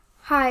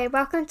Hi,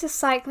 welcome to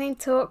Cycling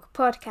Talk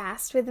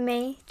podcast with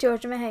me,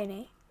 Georgia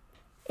Mahoney.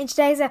 In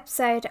today's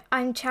episode,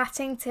 I'm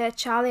chatting to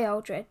Charlie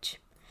Aldridge.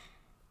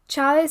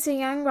 Charlie is a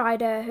young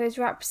rider who has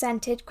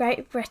represented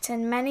Great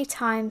Britain many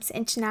times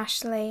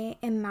internationally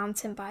in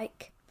mountain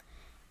bike.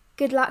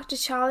 Good luck to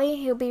Charlie,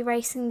 he'll be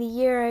racing the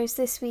Euros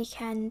this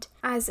weekend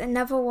as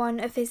another one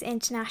of his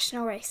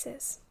international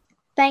races.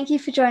 Thank you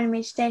for joining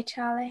me today,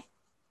 Charlie.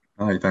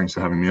 Hi, thanks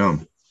for having me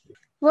on.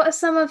 What are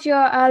some of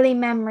your early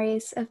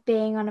memories of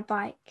being on a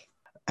bike?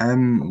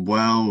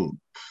 Well,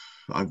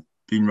 I've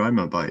been riding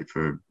my bike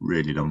for a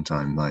really long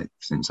time, like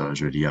since I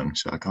was really young,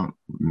 so I can't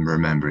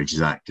remember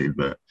exactly,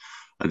 but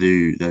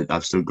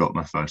I've still got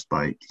my first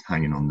bike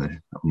hanging on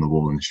the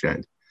wall in the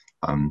shed.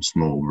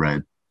 Small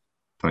red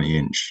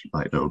 20-inch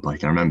like little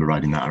bike. I remember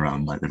riding that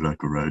around like the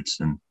local roads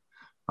and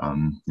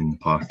in the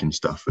park and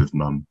stuff with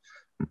mum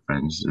and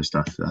friends and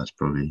stuff. That's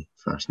probably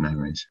first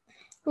memories.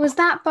 Was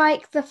that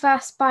bike the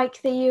first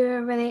bike that you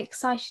were really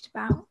excited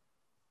about?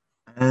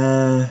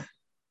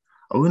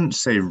 I wouldn't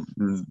say,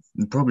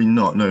 probably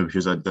not, no,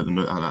 because at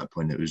that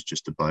point it was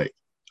just a bike.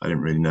 I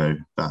didn't really know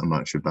that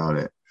much about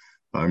it.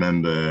 But I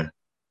remember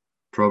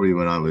probably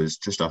when I was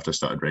just after I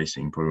started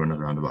racing, probably when I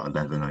was around about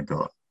 11, I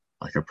got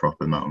like a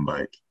proper mountain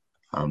bike.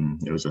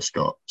 It was a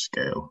Scott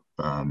scale,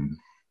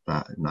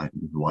 that like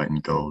white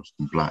and gold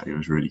and black. It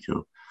was really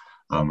cool.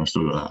 I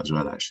still got that as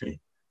well, actually.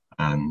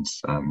 And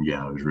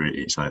yeah, I was really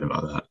excited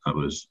about that. That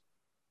was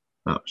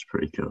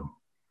pretty cool.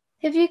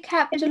 Have you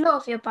kept a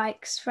lot of your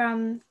bikes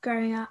from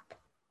growing up?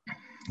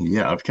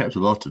 Yeah, I've kept a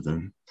lot of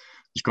them.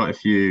 There's quite a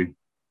few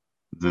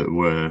that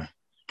were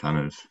kind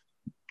of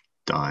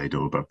died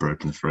or got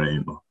broken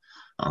frame or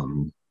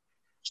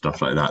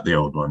stuff like that. The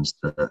old ones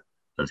that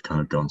have kind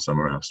of gone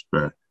somewhere else,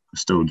 but I've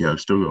still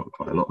got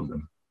quite a lot of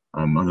them.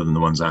 Other than the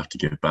ones I have to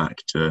give back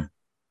to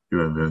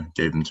whoever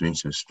gave them to me,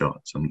 so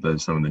Scott.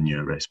 There's some of the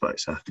newer race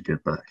bikes I have to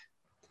give back.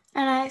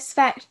 And I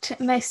expect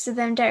most of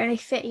them don't really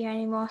fit you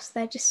anymore, so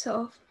they're just sort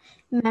of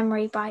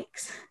memory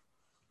bikes.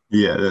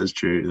 Yeah, that's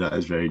true. That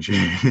is very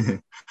true.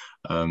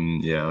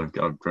 Yeah,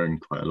 I've grown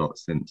quite a lot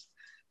since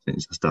I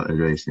started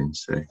racing.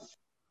 So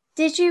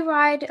Did you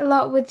ride a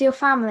lot with your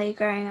family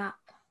growing up?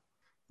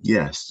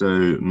 yeah,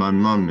 so my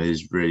mum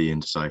is really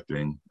into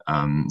cycling.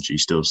 She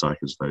still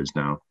cycles those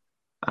now,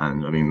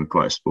 and I mean we're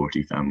quite a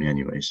sporty family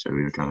anyway, so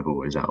we were kind of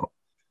always out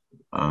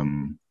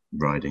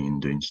riding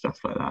and doing stuff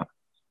like that.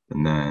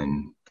 And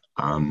then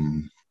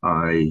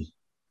I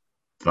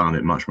found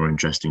it much more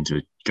interesting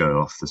to go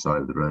off the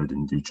side of the road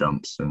and do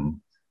jumps and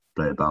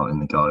play about in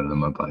the garden on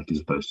my bike as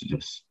opposed to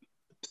just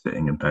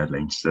sitting and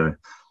pedaling. So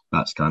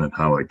that's kind of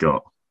how I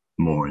got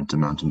more into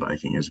mountain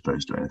biking as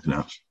opposed to anything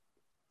else.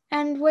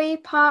 And were you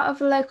part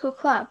of a local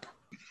club?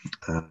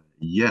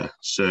 Yeah.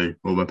 So,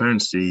 well, my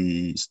parents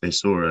they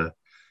saw a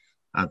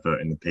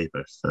advert in the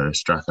paper for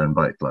Strathern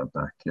Bike Club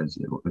back in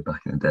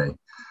the day,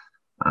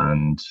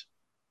 and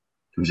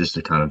it was just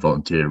a kind of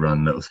volunteer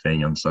run little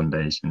thing on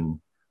Sundays, and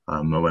I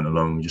went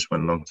along. We just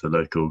went along to the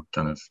local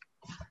kind of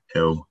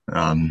hill,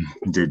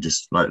 did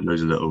just like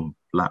loads of little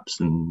laps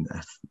and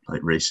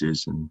like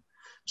races and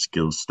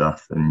skills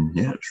stuff, and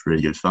yeah, it was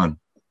really good fun.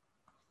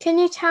 Can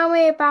you tell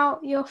me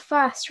about your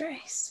first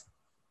race?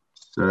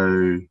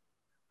 So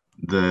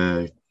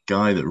the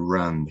guy that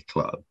ran the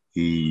club,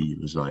 he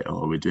was like,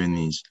 "Oh, we're doing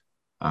these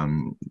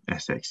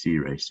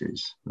SXC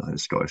races, like the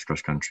Scottish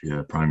cross country,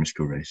 primary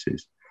school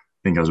races." I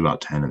think I was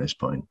about 10 at this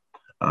point.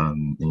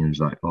 And he was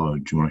like, "Oh,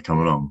 do you want to come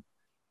along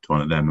to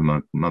one of them?"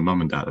 And my mum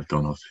and dad had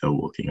gone off hill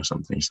walking or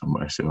something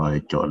somewhere, so I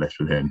got a lift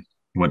with him.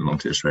 Went along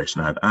to this race,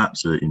 and I had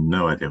absolutely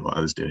no idea what I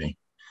was doing.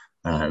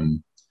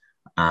 Um,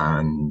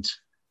 and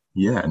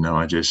yeah, no,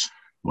 I just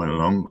went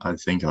along. I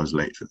think I was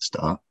late for the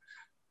start.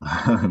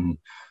 Um,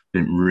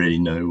 didn't really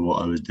know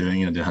what I was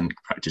doing. I hadn't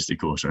practiced the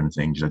course or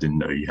anything because I didn't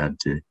know you had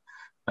to.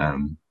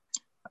 Um,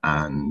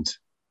 and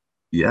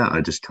yeah,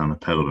 I just kind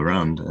of pedaled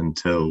around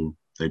until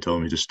they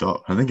told me to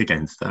stop. I think I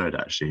came third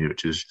actually,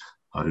 which is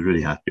I was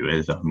really happy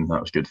with. That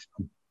was good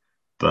fun.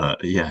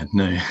 But yeah,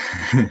 no,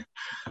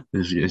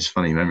 it's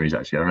funny memories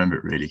actually. I remember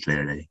it really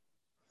clearly.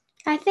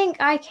 I think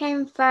I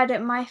came third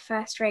at my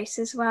first race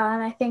as well,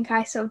 and I think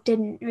I sort of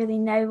didn't really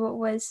know what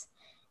was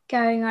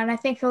going on. I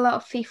think a lot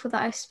of people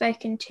that I've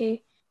spoken to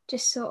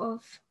just sort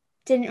of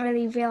didn't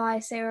really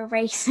realise they were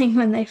racing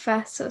when they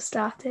first sort of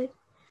started.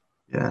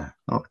 Yeah.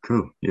 Oh,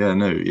 cool. Yeah,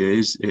 no, it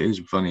is. It is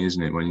funny,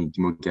 isn't it? When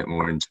you get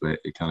more into it,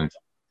 it kind of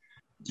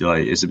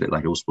like it's a bit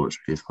like all sports.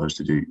 Really. If I was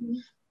to do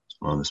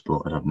some other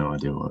sport, I'd have no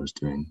idea what I was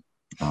doing.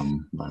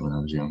 Like when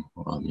I was young.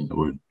 Well, I mean, I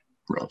would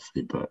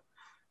roughly, but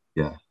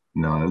yeah,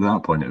 no. At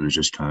that point, it was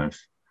just kind of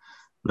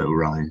little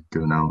ride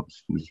going out,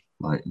 just,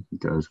 like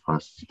go as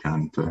fast as you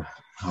can for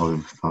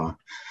however far,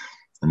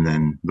 and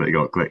then but it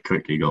got quite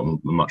quickly got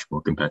much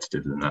more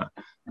competitive than that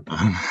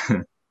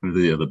with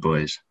the other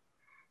boys.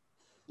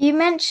 You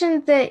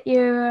mentioned that you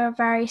were a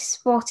very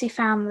sporty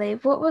family.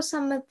 What were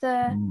some of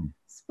the Mm.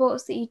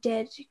 sports that you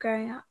did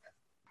growing up?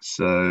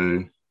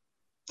 So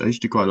I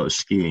used to do quite a lot of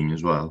skiing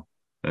as well.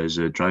 There's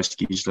a dry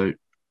ski slope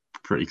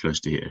pretty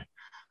close to here.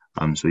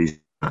 So we used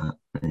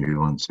maybe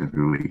once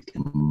every week.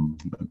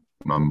 And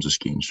mum's a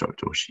ski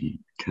instructor, or she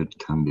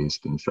can be a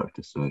ski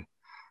instructor, so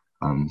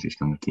she's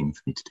kind of keen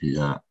for me to do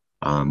that.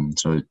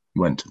 So I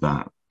went to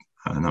that,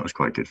 and that was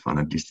quite good fun.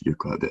 I used to do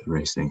quite a bit of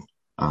racing,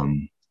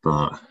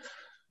 but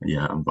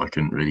yeah, I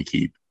couldn't really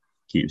keep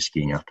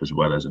skiing up as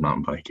well as a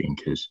mountain biking,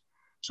 because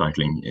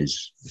cycling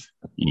is,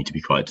 you need to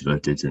be quite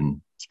devoted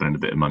and spend a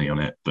bit of money on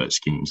it, but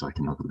skiing is like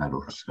another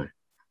level. So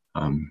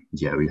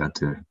yeah, we had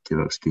to give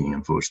up skiing,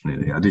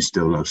 unfortunately. I do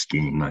still love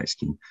skiing, night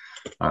skiing.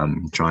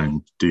 Try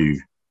and do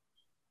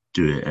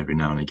it every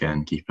now and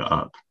again, keep it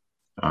up.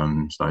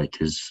 It's like,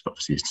 because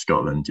obviously in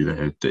Scotland,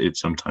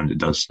 sometimes it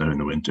does snow in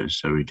the winter,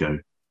 so we go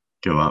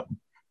up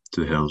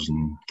to the hills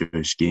and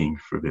go skiing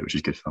for a bit, which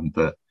is good fun.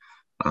 But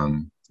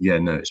yeah,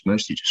 no, it's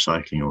mostly just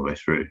cycling all the way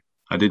through.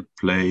 I did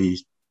play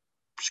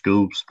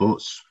school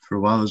sports for a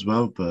while as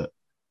well, but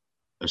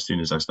as soon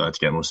as I started to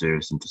get more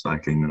serious into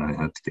cycling, then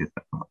I had to give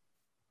that up.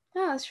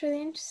 Oh, that's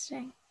really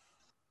interesting.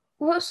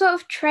 What sort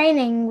of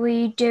training were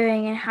you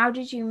doing, and how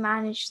did you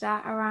manage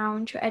that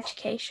around your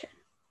education?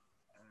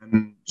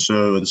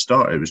 So at the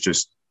start, it was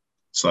just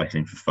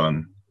cycling for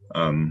fun.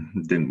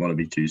 Didn't want to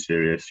be too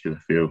serious, because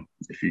I feel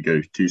if you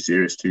go too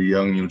serious too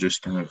young, you'll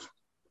just kind of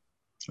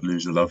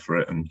lose the love for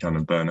it and kind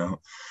of burn out.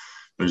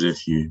 Whereas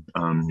if you,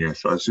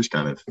 so I was just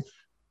kind of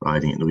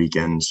riding at the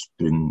weekends,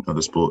 doing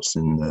other sports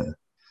in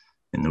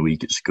the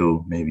week at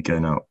school, maybe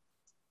going out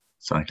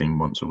cycling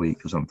once a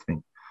week or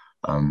something.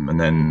 And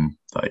then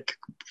like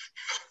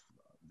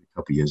a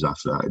couple of years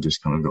after that, I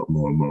just kind of got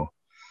more and more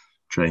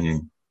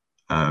training.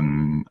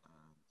 And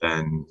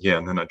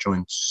then I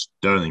joined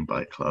Stirling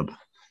Bike Club,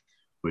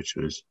 which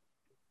was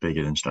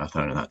bigger than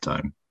Strathdown at that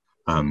time.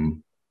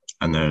 And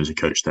there was a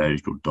coach there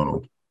who's called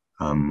Donald.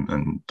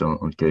 And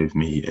Donald gave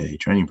me a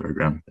training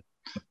program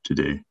to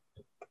do.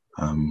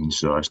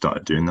 So I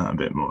started doing that a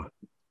bit more.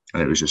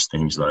 And it was just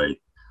things like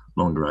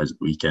longer rides at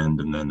the weekend,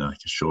 and then like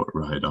a short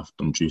ride off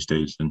on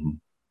Tuesdays and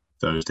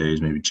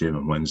Thursdays, maybe gym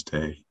on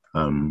Wednesday,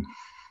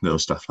 little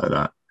stuff like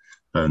that.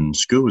 And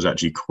school was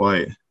actually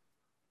quite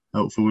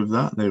helpful with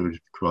that. They were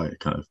quite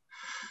kind of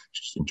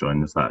just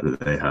enjoying the fact that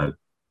they had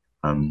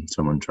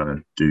someone trying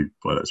to do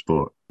well at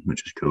sport,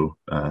 which is cool.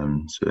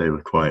 So they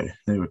were quite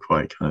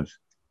kind of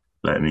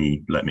let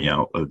me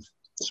out of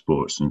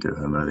sports and go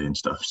home early and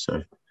stuff.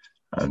 So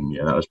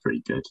yeah, that was pretty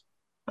good.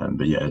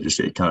 But yeah, just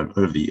it kind of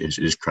over the years,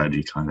 it just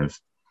gradually kind of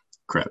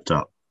crept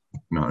up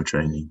amount of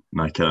training.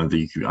 And I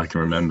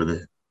can remember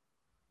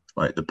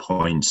the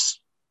points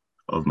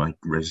of my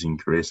racing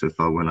career so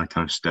far when I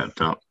kind of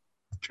stepped up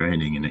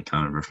training, and it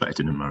kind of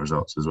reflected in my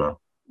results as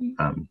well.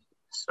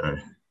 So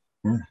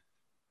yeah.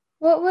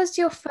 What was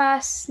your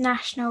first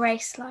national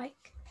race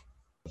like?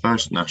 The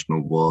first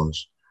national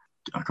was,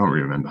 I can't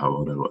really remember how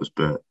old I was,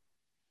 but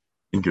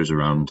I think it was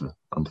around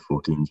under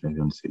 14s,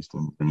 maybe under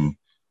 16s.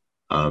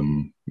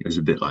 And it was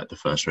a bit like the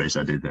first race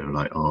I did. They were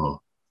like, oh,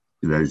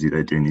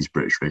 they're doing these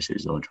British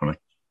races, or trying to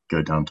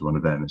go down to one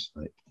of them. It's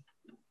like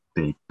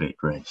big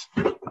race.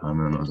 And I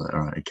was like,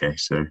 all right, okay.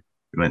 So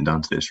we went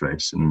down to this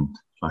race, and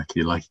like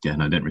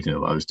again, I didn't really know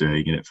what I was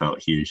doing, and it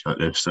felt huge. Like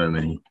there's so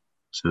many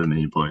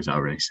boys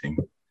out racing,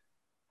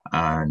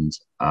 and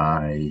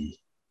I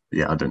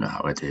don't know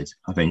how I did.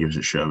 I think it was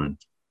at Sherwood.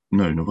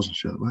 No, it wasn't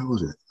Sherwood. Where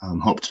was it?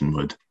 Hopton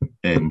Wood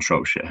in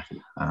Shropshire,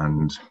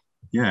 and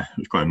yeah, it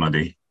was quite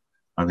muddy.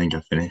 I think I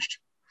finished.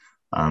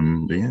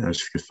 But yeah, that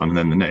was good fun. And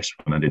then the next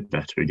one I did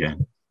better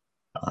again.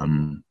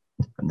 And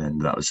then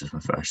that was just my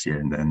first year.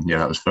 And then, yeah,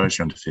 that was first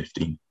year under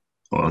 15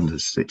 or under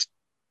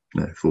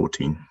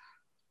 14.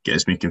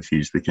 Gets me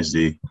confused because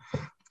the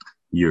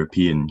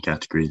European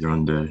categories are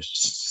under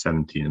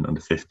 17 and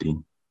under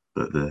 15,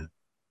 but the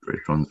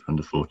British ones are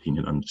under 14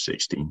 and under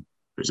 16.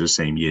 But it's the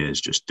same year, it's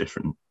just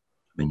different.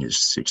 I think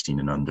it's 16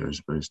 and under as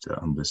opposed to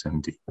under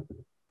 17.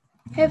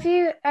 Have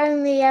you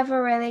only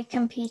ever really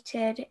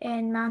competed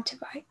in mountain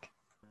bike?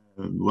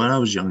 When I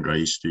was younger, I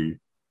used to do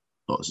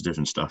lots of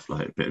different stuff,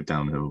 like a bit of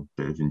downhill,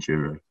 a bit of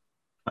enduro,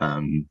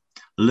 a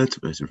little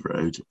bit of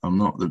road. I'm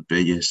not the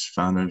biggest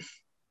fan of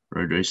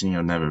road racing.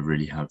 I never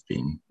really have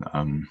been.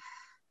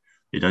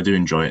 I do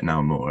enjoy it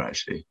now more,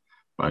 actually,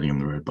 riding on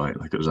the road bike.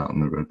 Like I was out on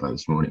the road bike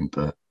this morning,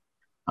 but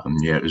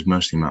yeah, it was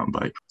mostly mountain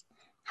bike.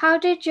 How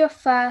did your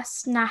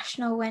first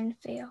national win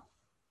feel?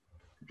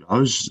 I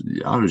was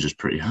just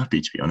pretty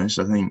happy, to be honest.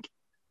 I think,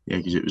 yeah,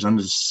 because it was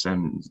under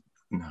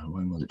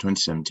when was it?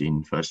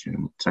 2017, first year,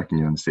 second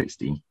year under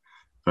 16,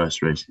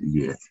 first race of the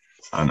year,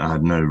 and I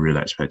had no real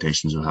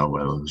expectations of how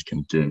well I was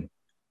going to do.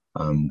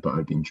 But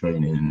I'd been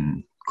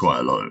training quite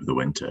a lot over the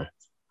winter.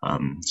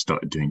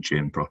 Started doing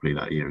gym properly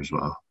that year as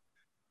well,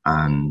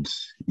 and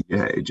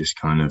yeah, it just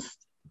kind of,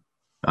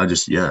 I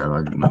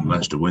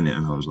managed to win it,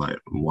 and I was like,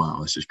 wow,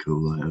 this is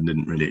cool. I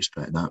didn't really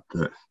expect that,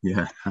 but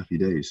yeah, happy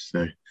days.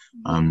 So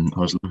I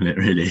was loving it,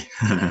 really.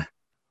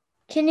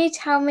 Can you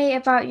tell me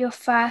about your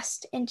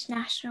first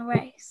international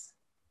race?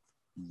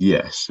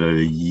 Yeah, so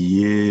the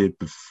year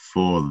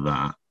before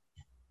that,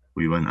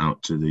 we went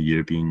out to the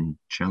European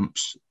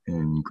Champs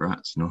in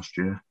Graz in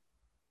Austria,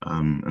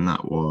 and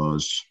that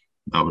was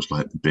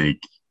like the big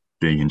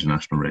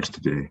international race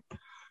to do.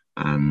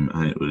 And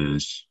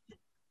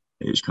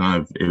it's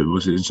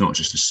not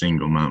just a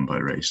single mountain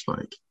bike race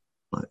like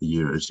the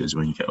Euros is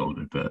when you get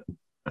older, but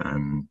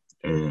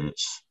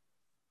it's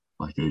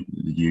like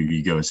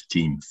you go as a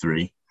team of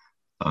three,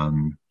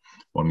 um,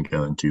 one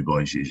girl and two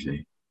boys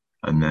usually,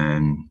 and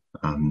then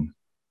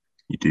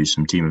you do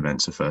some team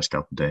events the first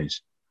couple of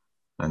days,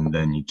 and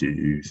then you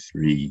do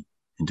three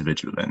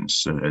individual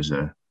events. So there's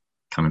a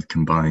kind of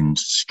combined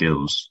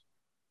skills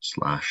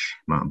slash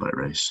mountain bike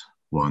race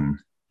one.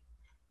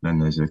 Then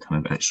there's a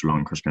kind of extra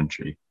long cross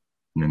country,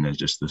 and then there's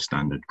just the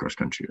standard cross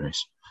country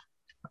race.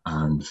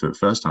 And for the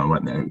first time I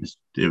went there,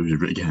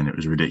 it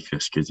was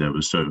ridiculous because there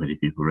was so many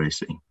people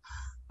racing,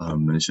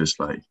 and it's just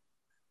like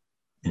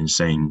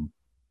insane.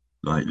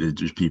 Like there's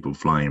just people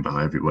flying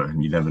about everywhere,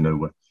 and you never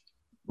know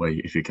where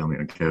if you're coming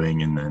or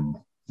going, and then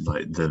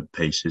like the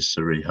pace is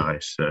so really high.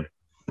 So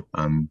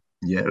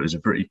yeah, it was a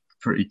pretty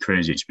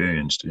crazy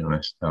experience to be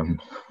honest.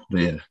 But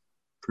yeah,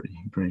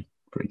 pretty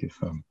good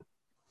fun.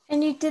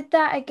 And you did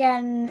that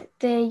again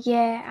the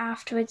year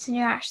afterwards and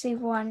you actually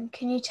won.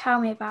 Can you tell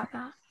me about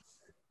that?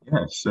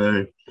 Yeah,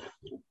 so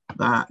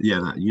that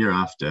year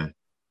after,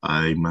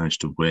 I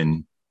managed to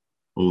win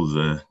all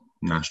the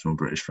national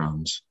British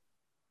rounds,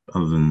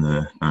 other than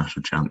the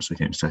national champs. I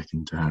came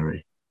second to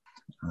Harry,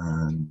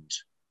 and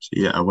so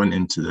yeah, I went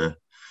into the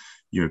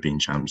European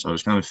champs. I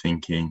was kind of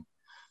thinking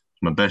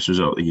my best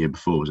result the year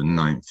before was a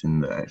ninth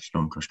in the extra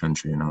long cross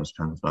country, and I was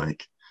kind of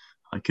like,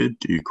 I could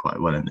do quite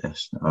well in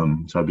this.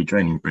 So I'd be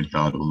training really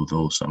hard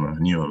all summer. I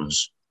knew I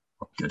was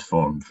on good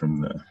form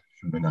from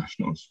the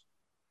nationals,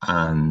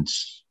 and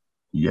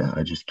yeah,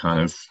 I just kind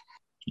of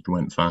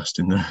went fast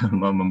in the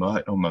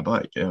on my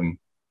bike.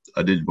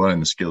 I did well in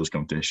the skills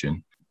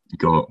competition,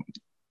 got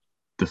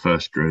the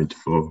first grade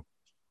for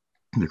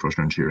the cross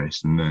country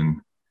race, and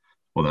then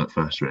that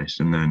first race,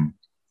 and then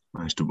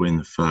managed to win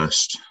the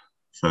first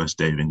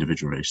day of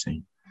individual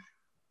racing,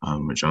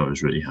 which I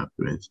was really happy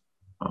with.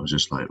 I was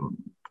just like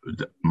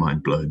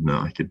mind blown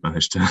that I could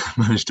manage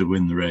to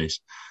win the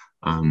race.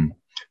 And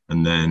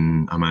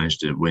then I managed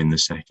to win the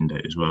second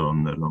day as well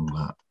on the long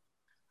lap,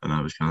 and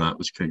that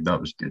was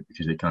good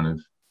because it kind of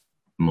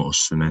more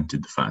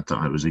cemented the fact that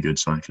I was a good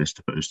cyclist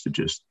opposed to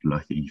just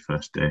lucky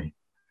first day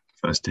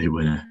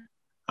winner.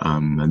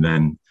 And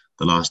then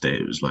the last day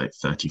it was like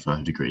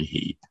 35-degree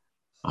heat,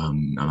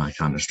 and I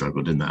kind of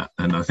struggled in that,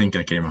 and I think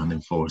I came around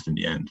in fourth in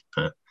the end,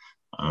 but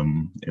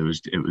it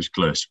was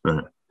close,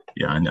 but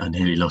yeah, I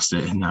nearly lost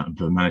it in that,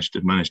 but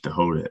managed to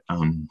hold it.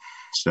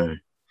 So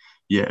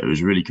yeah, it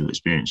was a really cool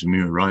experience, and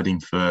we were ride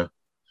for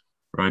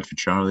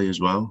Charlie as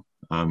well,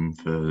 for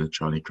the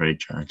Charlie Craig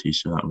charity.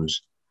 So that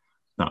was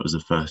the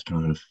first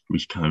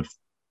we kind of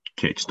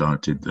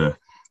kick-started the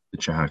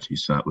charity.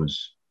 So that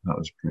was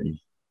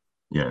pretty,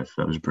 yeah,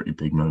 that was a pretty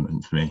big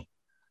moment for me.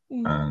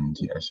 And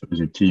yes, it was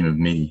a team of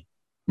me,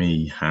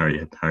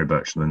 Harry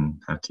Birchall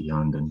and Hattie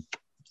Herndon,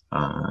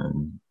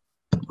 and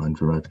mine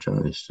for Ride for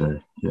Charlie. So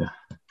yeah,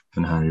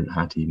 and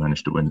Hattie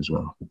managed to win as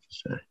well.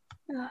 So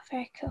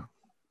very cool.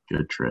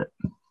 Good trip.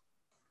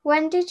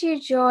 When did you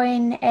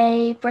join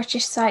a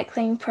British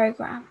cycling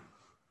program?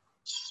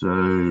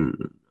 So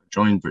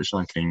joined British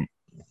Cycling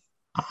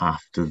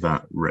after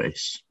that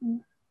race.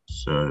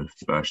 So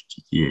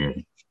first year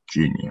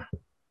junior.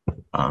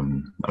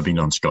 I've been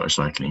on Scottish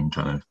Cycling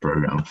kind of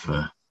program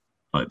for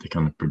like the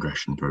kind of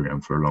progression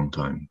program for a long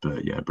time,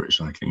 but yeah, British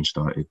Cycling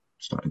started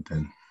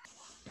then.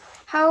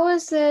 How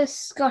was the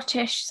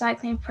Scottish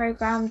cycling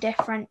program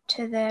different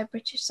to the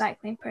British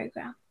cycling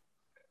program?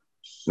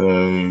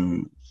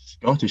 So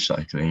Scottish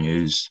cycling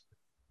is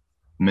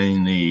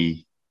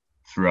mainly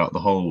throughout the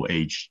whole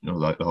age,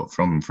 like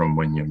from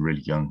when you're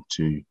really young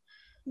to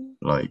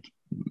like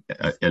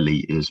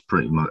elite, is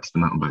pretty much the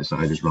mountain bike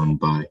side is run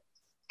by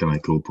a guy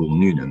called Paul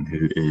Noonan,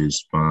 who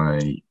is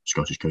my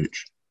Scottish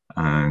coach,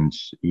 and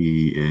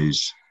he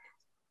is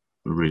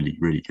a really,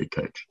 really good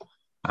coach.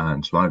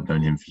 And so I've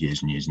known him for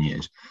years and years and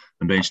years.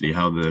 And basically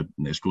how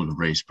it's called a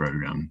race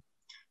program.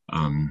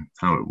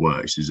 How it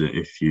works is that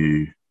if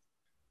you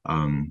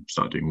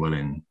start doing well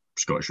in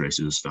Scottish races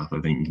and stuff, I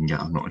think you can get,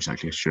 I'm not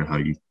exactly sure how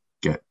you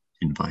get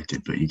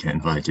invited, but you get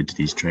invited to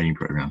these training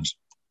programs.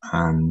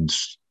 And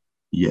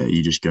yeah,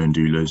 you just go and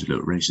do loads of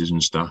little races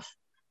and stuff,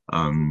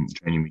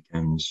 training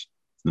weekends,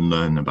 and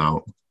learn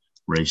about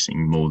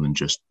racing more than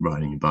just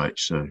riding a bike.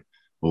 So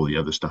all the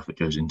other stuff that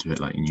goes into it,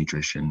 like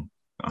nutrition,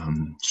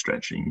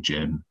 stretching,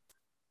 gym,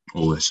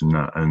 all this and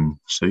that. And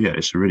so yeah,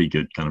 it's a really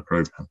good kind of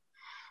program,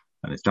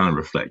 and it's kind of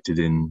reflected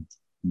in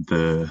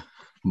the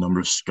number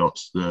of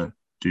Scots that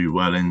do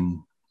well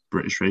in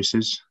British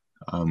races.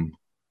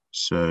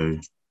 So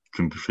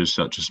for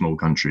such a small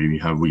country,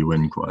 we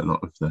win quite a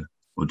lot of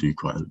or do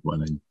quite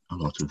well in a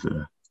lot of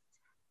the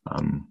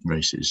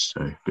races.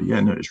 So, but yeah,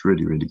 no, it's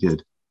really, really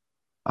good.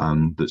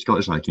 But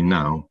Scottish cycling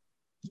now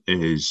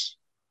is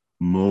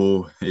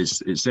more,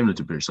 it's similar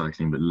to British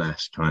cycling, but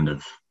less kind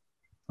of,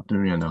 I don't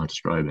really know how to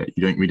describe it.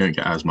 We don't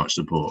get as much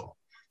support,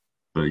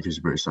 but because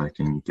of British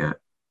cycling, you get,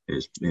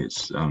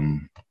 it's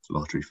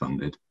lottery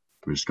funded,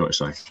 whereas Scottish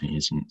cycling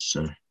isn't.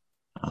 So,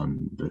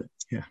 but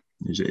yeah,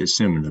 It's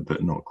similar,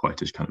 but not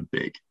quite as kind of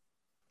big.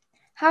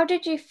 How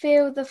did you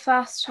feel the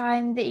first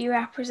time that you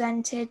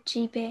represented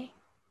GB?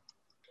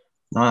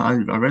 I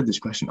read this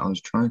question. I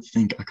was trying to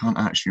think. I can't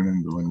actually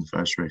remember when the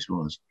first race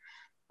was.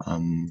 I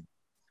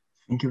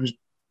think it was,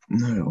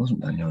 no, it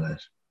wasn't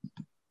Banyales.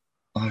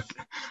 I,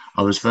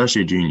 I was first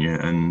year junior,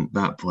 and at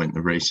that point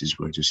the races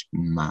were just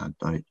mad.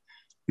 Like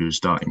we were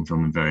starting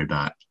from the very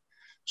back.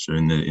 So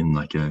in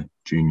like a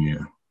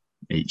junior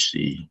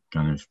HC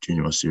kind of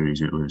junior world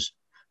series, it was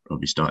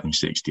probably starting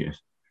 60th,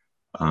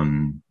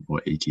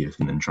 or 80th,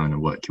 and then trying to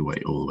work your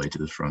way all the way to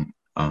the front.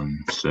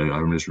 So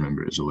I just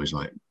remember it was always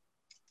like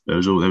there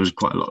was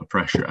quite a lot of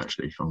pressure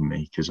actually from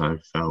me because I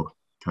felt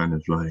kind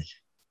of like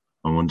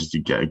I wanted to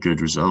get a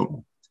good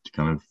result to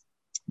kind of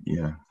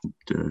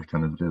to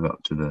kind of live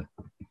up to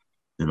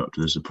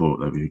the support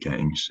that we were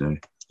getting. So I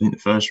think the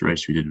first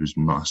race we did was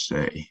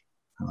Marseille,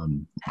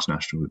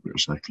 international with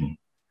British cycling.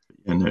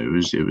 Yeah, no, it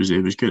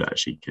was good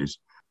actually because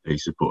they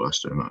support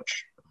us so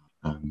much.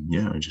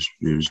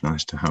 It was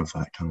nice to have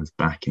that kind of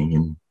backing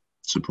and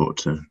support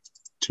to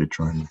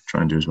try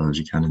and do as well as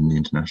you can in the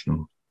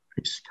international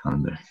race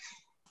calendar.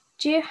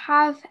 Do you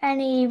have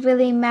any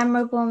really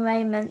memorable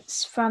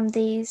moments from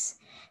these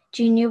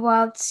Junior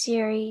World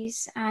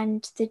Series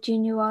and the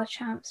Junior World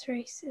Champs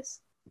races?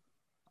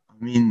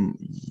 I mean,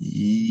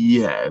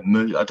 yeah,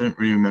 I don't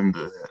really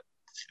remember.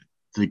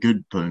 The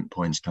good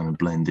points kind of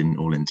blend in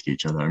all into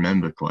each other. I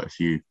remember quite a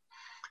few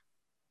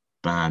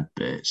bad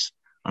bits.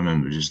 I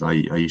remember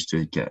I used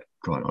to get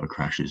quite a lot of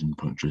crashes and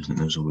punctures, and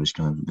there's always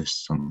kind of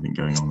this something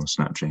going on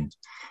snap chains.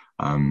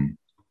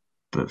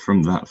 But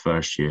from that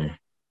first year,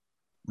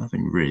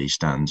 nothing really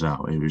stands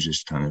out. It was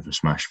just kind of a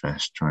smash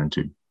fest trying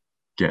to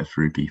get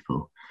through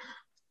people.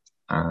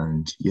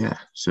 And yeah,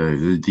 so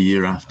the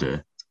year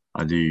after,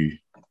 I do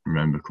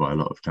remember quite a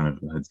lot of kind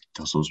of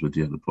tussles with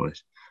the other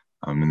boys.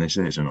 And they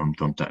say it's a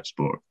non-contact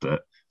sport,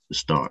 but the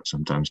start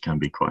sometimes can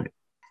be quite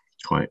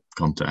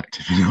contact,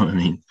 if you know what I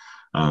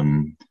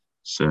mean.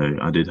 So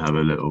I did have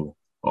a little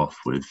off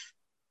with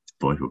a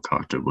boy called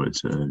Carter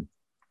Woods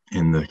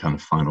in the kind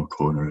of final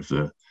corner of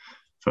the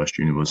first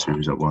Junior World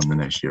Series I won the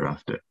next year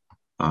after.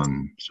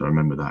 So I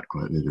remember that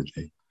quite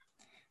vividly.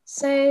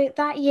 So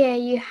that year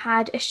you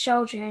had a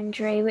shoulder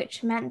injury,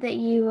 which meant that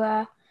you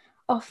were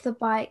off the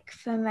bike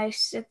for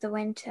most of the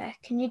winter.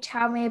 Can you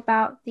tell me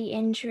about the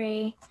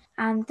injury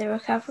and the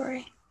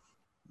recovery?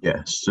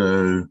 Yeah,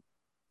 so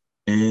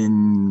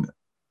in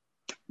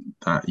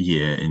that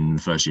year, in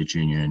the first year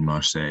junior in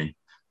Marseille,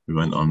 we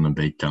went on a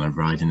big kind of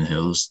ride in the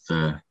hills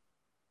the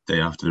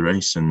day after the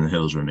race, and the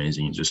hills were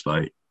amazing.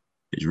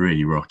 It's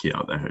really rocky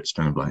out there. It's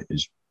kind of like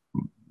this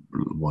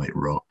white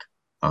rock,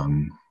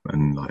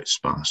 and like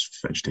sparse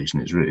vegetation.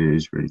 It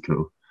is really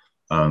cool.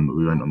 But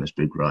we went on this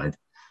big ride.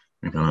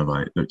 We kind of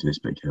like looked at this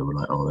big hill. We're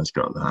like, oh, let's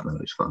go up that. That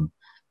looks fun.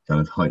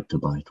 Kind of hiked a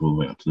bike all the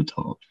way up to the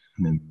top,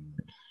 and then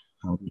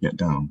how do we get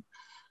down?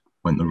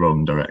 Went the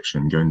wrong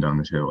direction going down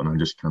this hill, and I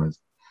just kind of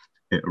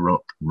hit a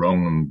rock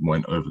wrong and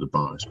went over the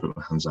bars. Put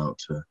my hands out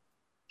to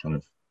kind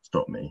of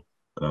stop me,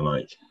 and I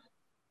like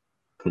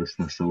pushed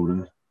my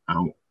shoulder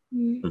out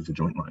of the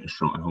joint, like it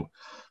shot out.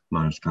 And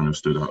I just kind of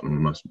stood up, and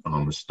my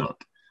arm was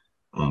stuck,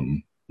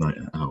 like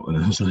out, and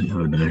I was like,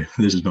 oh no,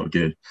 this is not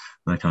good.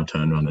 And I kind of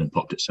turned around and it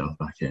popped itself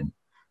back in.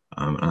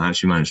 And I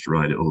actually managed to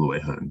ride it all the way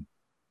home.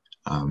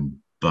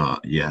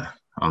 But yeah,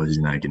 I was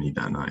in agony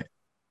that night.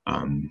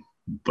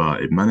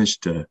 But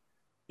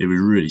it was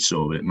really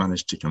sore, but it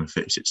managed to kind of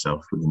fix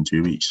itself within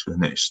 2 weeks for the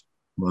next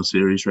World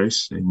Series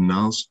race in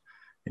Nals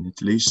in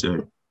Italy.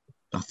 So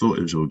I thought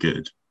it was all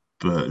good.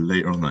 But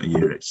later on that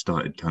year, it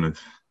started kind of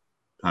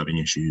having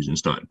issues and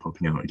started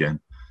popping out again.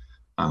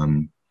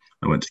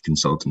 I went to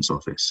consultant's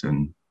office,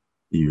 and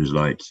he was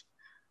like,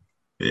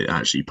 it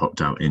actually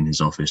popped out in his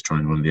office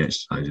trying one of the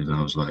exercises.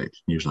 And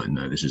he was like,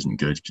 no, this isn't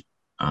good.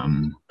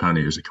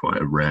 Apparently it was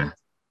quite a rare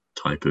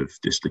type of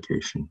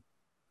dislocation.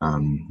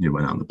 It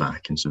went out the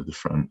back instead of the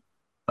front.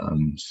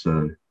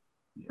 So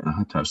yeah, I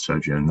had to have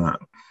surgery on that.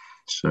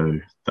 So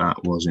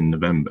that was in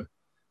November.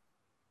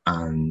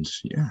 And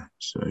yeah,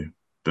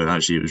 but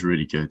actually it was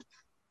really good.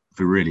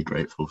 We're really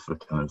grateful for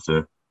kind of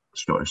the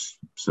Scottish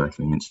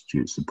Cycling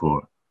Institute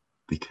support,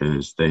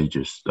 because they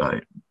just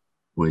like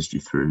whizzed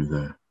you through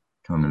the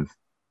kind of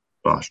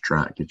fast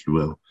track, if you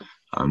will.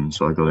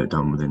 So I got it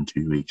done within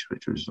 2 weeks,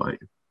 which was like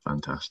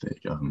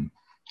fantastic.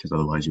 Because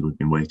otherwise you would have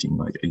been waiting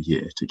like a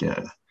year to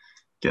get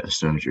a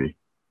surgery,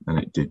 and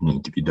it did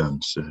need to be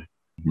done. So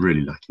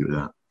really lucky with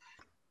that.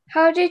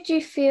 How did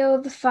you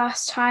feel the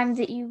first time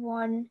that you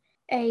won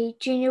a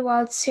Junior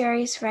World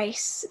Series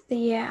race the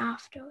year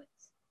afterwards?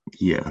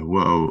 Yeah,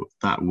 well,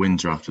 that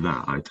winter after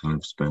that, I kind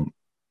of spent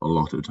a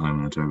lot of time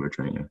on a turbo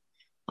trainer,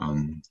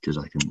 because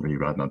I couldn't really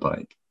ride my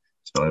bike.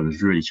 So I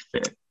was really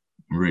fit,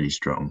 really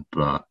strong,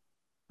 but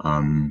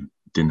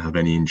didn't have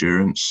any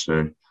endurance.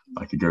 So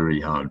I could go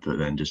really hard, but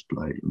then just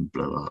like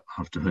blow up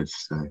afterwards.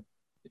 So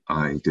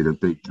I did a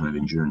big kind of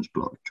endurance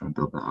block, try and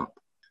build that up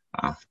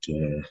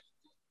after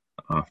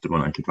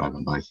when I could ride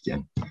my bike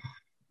again.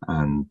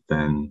 And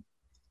then,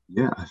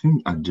 yeah, I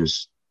think I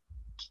just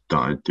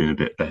started doing a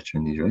bit better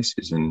in these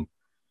races. And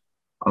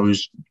I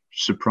was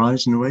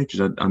surprised in a way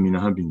because I mean,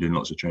 I had been doing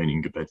lots of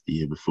training compared to the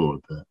year before,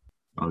 but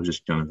I was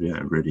just kind of,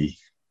 really,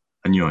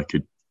 I knew I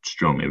could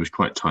strong. It was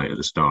quite tight at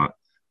the start,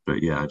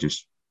 but yeah,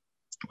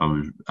 I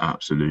was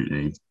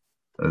absolutely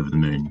over the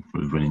moon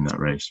with winning that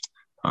race.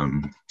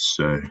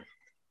 So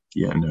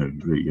yeah, no,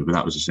 really good. But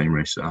that was the same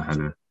race that I had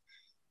a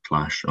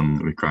clash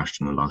on. We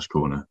crashed on the last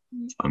corner.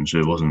 So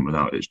it wasn't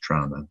without its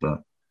drama,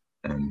 but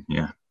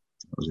yeah,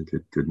 that was a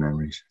good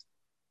memories.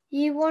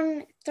 You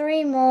won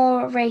 3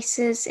 more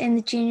races in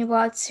the Junior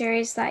World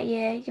Series that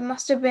year. You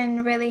must have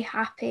been really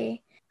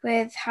happy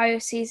with how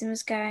your season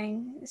was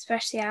going,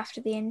 especially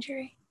after the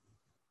injury.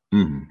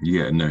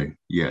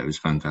 It was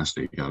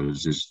fantastic.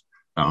 That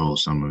whole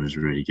summer was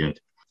really good.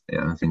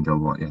 Yeah, I think I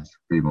want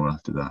 3 more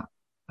after that.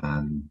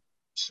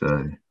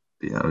 So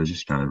yeah, I was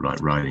just kind of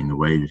like riding the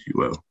wave, if you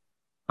will.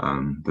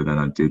 But then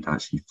I did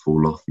actually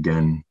fall off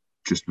again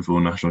just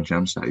before national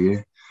champs that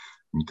year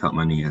and cut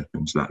my knee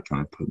open. So that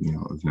kind of put me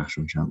out of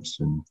national champs.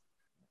 And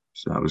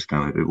so that was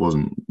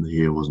the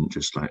year wasn't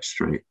just like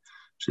straight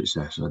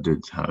success. I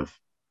did have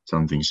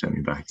something set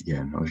me back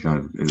again. It was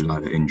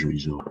either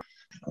injuries or,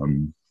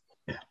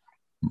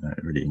 I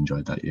really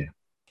enjoyed that year.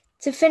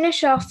 To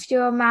finish off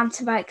your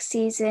mountain bike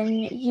season,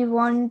 you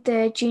won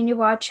the Junior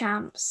World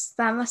Champs.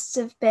 That must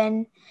have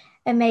been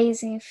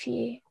amazing for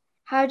you.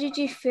 How did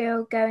you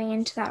feel going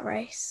into that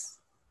race?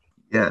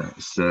 Yeah,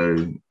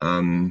 so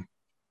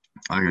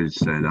like I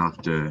said,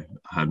 after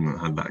I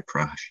had that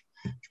crash,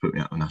 which put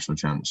me out of national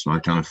champs, so I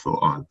kind of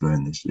thought, I'd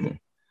burn this year.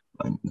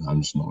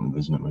 I'm just not,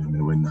 there's no way I'm going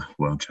to win the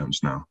world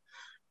champs now.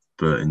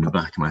 But in the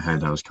back of my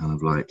head, I was kind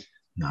of like,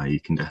 no, you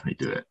can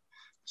definitely do it.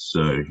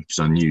 So, because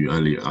I knew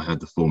earlier, I had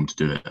the form to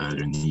do it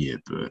earlier in the year,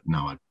 but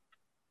now I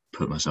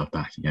put myself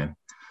back again.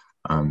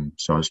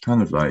 So I was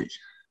kind of like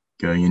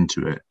going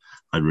into it,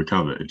 I'd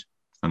recovered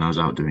and I was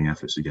out doing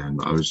efforts again,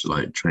 but I was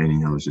like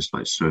training, I was just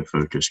like so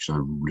focused because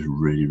I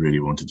really, really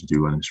wanted to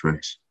do well in this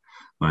race.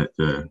 Like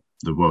the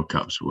World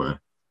Cups were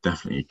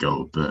definitely a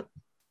goal, but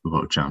the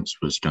World Champs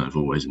was kind of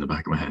always in the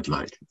back of my head,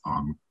 like,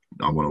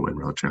 I want to win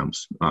World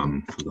Champs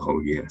for the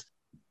whole year.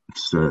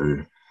 So,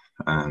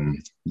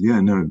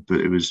 but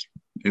it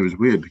was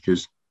weird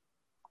because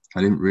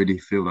I didn't really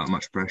feel that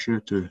much pressure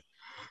to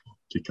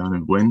kind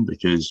of win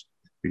because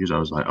I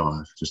was like,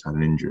 I've just had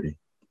an injury.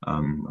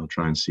 I'll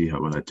try and see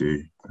how well I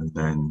do, and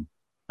then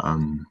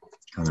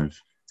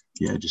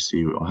just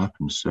see what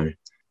happens. So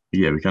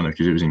yeah, we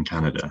because it was in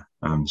Canada,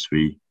 so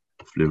we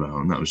flew out,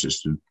 and that was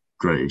just a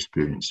great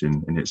experience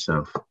in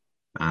itself.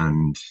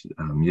 And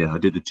I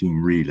did the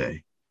team relay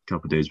a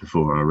couple of days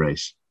before our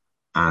race,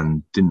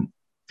 and didn't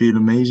feel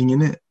amazing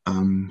in it.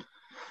 And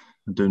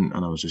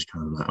I was just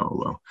kind of like, oh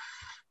well,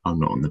 I'm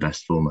not on the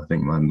best form. I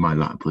think my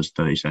lap was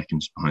 30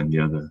 seconds behind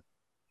the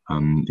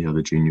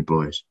other junior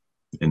boys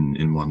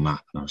in one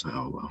lap, and I was like,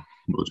 oh well,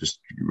 we'll just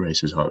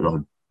race as hard.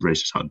 I'll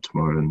race as hard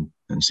tomorrow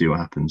and see what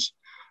happens.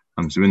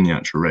 So in the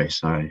actual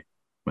race, my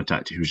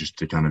tactic was just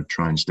to kind of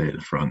try and stay at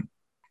the front,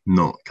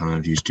 not kind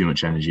of use too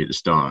much energy at the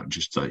start,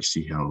 just like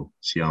see how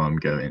I'm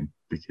going,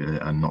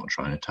 and not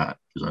try and attack,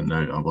 because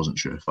I wasn't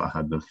sure if I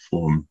had the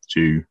form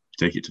to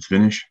take it to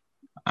finish.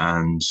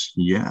 And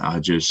yeah, I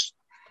just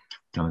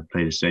kind of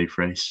played a safe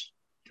race,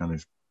 kind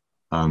of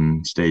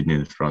stayed near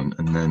the front,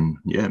 and then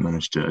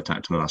managed to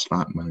attack to the last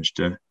lap, managed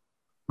to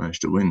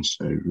win.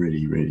 So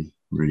really, really,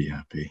 really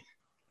happy.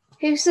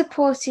 Who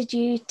supported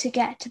you to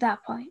get to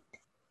that point?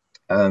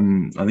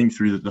 I think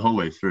through the whole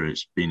way through,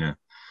 it's been a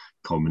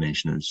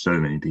combination of so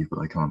many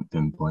people. I can't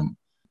pinpoint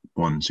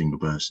one single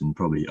person,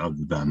 probably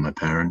other than my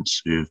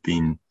parents, who have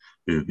been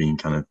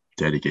kind of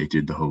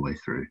dedicated the whole way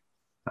through.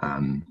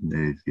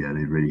 They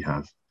really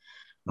have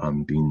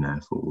been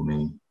there for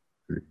me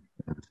through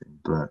everything.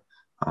 But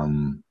I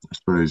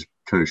suppose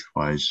coach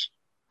wise,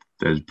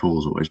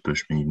 Paul's always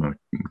pushed me, my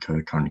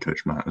current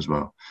coach Matt as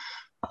well.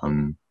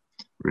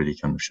 Really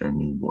kind of shown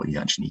me what you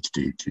actually need to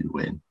do to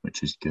win,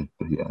 which is good.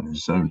 But yeah,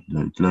 there's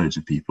loads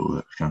of people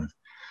that have kind of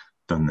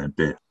done their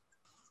bit.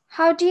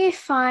 How do you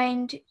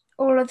find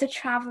all of the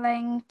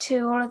traveling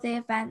to all of the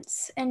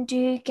events, and do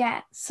you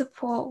get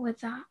support with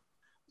that?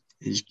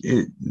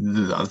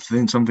 I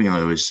think something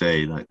I always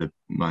say, like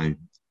my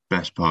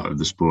best part of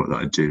the sport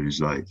that I do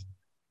is like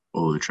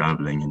all the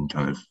traveling and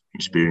kind of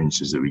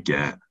experiences that we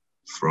get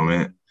from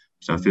it.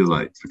 So I feel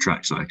like for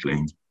track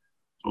cycling,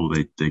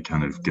 they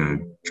kind of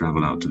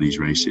travel out to these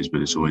races,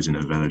 but it's always in a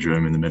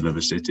velodrome in the middle of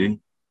a city.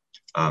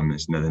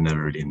 They're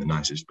never really in the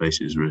nicest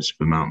places. Whereas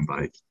for mountain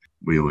bike,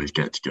 we always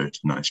get to go to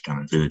nice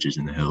kind of villages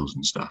in the hills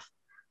and stuff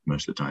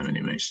most of the time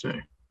anyway. So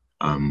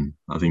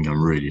I think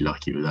I'm really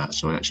lucky with that.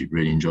 So I actually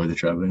really enjoy the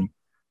traveling.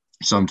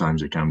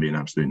 Sometimes it can be an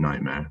absolute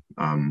nightmare,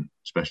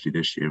 especially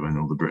this year when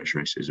all the British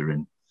races are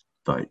in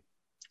like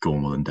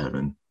Cornwall and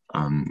Devon.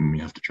 And we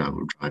have to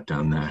drive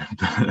down there.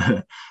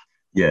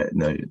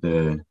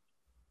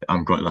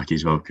 I'm quite lucky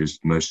as well because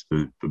most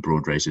of the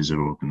broad races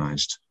are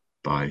organised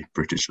by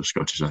British or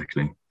Scottish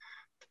Cycling,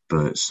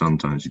 but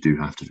sometimes you do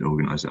have to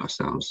organise it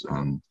ourselves,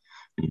 and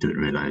you don't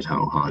realise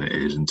how hard it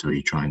is until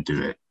you try and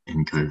do it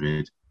in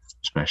COVID.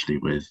 especially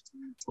with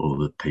all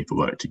the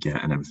paperwork to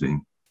get and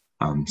everything.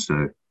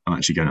 So I'm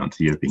actually going out to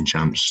the European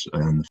Champs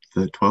on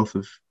the 12th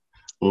of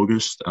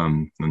August,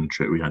 on the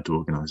trip we had to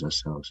organise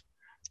ourselves.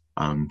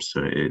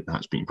 So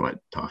that's been quite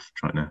tough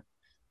trying to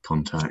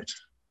contact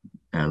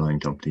airline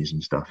companies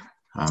and stuff.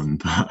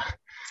 But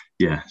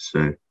yeah,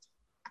 so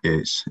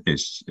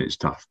it's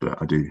tough,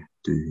 but I do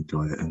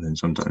enjoy it. And then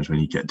sometimes when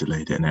you get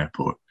delayed at an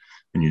airport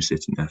and you're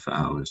sitting there for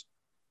hours,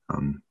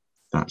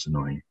 that's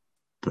annoying.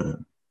 But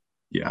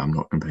yeah, I'm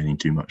not complaining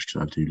too much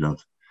because I do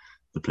love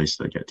the places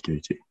I get to go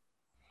to.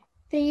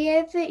 The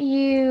year that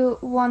you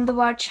won the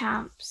World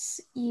Champs,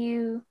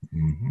 you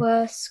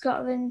were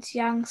Scotland's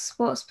Young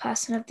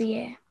Sportsperson of the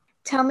Year.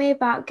 Tell me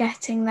about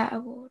getting that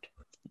award.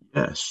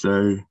 Yeah,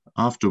 so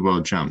after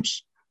World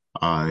Champs,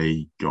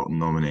 I got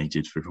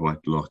nominated for quite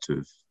a lot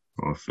of,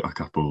 or a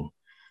couple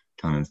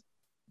kind of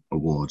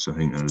awards. I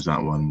think there was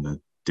that one, the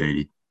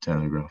Daily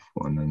Telegraph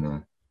one, and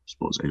the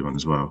Sports Aid one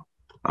as well.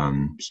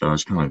 So I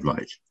was kind of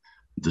like,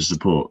 the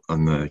support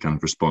and the kind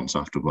of response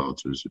after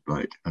Worlds was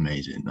like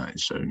amazing. Like,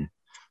 so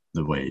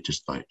the way it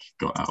just like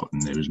got out,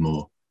 and there was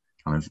more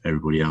kind of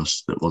everybody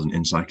else that wasn't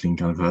in cycling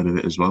kind of heard of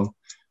it as well,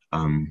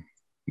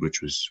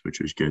 which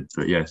was good.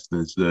 But yes,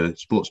 the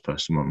sports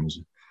person one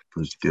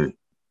was good.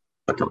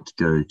 I got to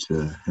go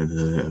to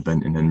the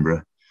event in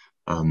Edinburgh,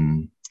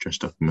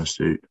 dressed up in my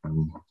suit,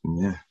 and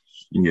yeah,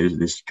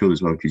 it's cool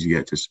as well because you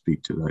get to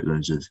speak to like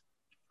loads of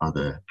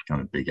other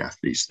kind of big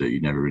athletes that you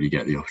never really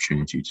get the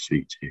opportunity to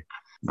speak to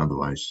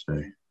otherwise.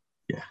 So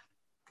yeah.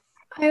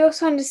 I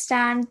also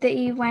understand that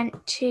you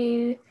went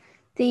to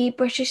the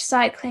British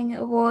Cycling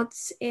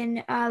Awards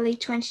in early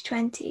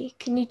 2020.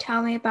 Can you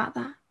tell me about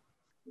that?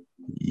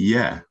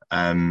 Yeah.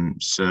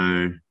 So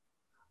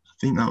I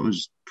think that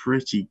was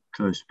pretty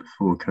close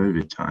before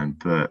COVID time,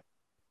 but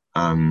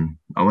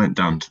I went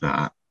down to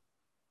that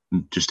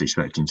just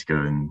expecting to go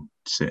and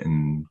sit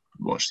and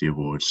watch the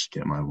awards,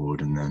 get my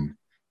award, and then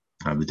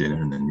have the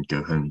dinner and then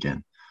go home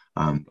again.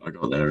 I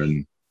got there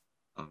and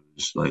I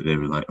was like, they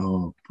were like,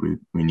 "Oh, we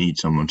need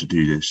someone to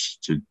do this,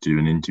 to do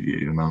an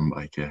interview, a mountain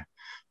biker.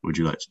 Would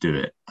you like to do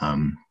it?"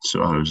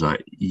 So I was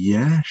like,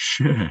 "Yeah,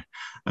 sure."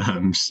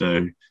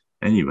 So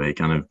anyway,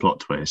 kind of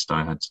plot twist,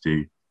 I had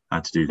to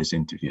do this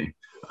interview,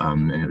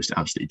 and it was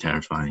absolutely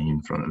terrifying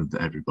in front of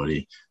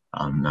everybody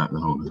at the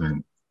whole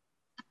event.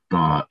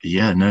 But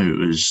yeah, no, it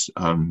was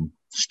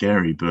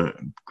scary but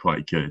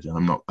quite good.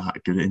 I'm not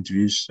that good at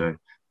interviews, so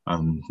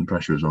the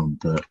pressure was on.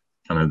 But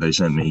kind of they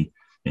sent me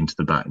into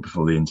the back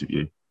before the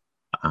interview,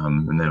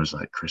 and there was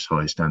like Chris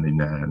Hoy standing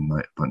there and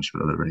like a bunch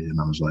of other racers, and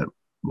I was like,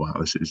 wow,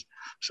 this is.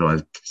 So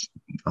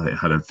I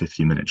had a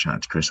 15-minute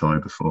chat to Chris Hoy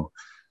before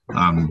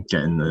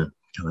getting the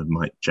kind of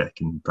mic check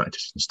and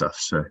practice and stuff.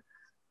 So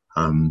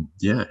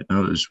yeah,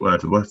 that was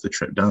worth the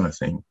trip down. I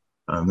think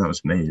that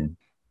was amazing.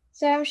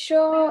 So I'm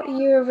sure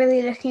you were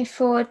really looking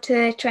forward to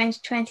the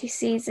 2020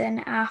 season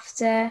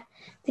after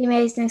the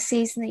amazing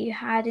season that you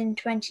had in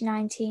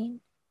 2019.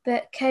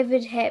 But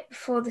COVID hit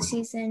before the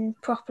season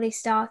properly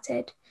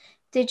started.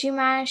 Did you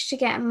manage to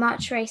get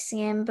much racing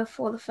in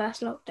before the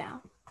first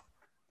lockdown?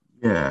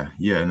 Yeah,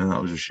 no,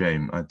 that was a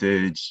shame. I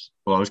did,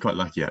 well, I was quite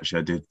lucky actually.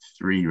 I did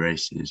 3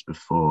 races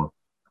before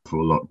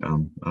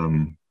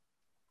lockdown.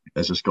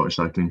 There's a Scottish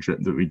cycling trip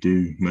that we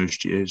do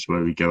most years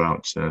where we go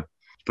out to a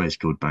place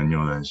called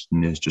Banyoles,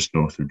 near just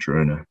north of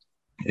Girona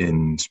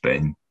in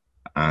Spain.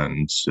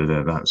 And so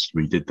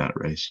we did that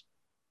race.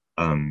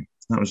 That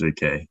was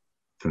okay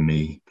for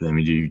me. But then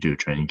we do a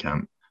training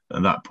camp.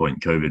 At that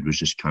point, COVID was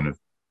just kind of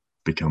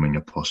becoming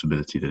a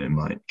possibility that it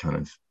might kind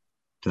of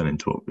turn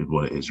into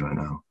what it is right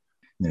now.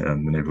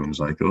 And everyone was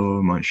like, "Oh,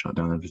 I might shut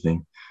down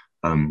everything."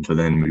 But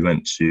then we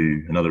went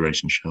to another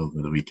race in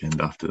Shelva the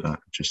weekend after that,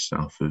 just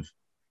south of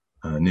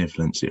near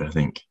Valencia, I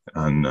think.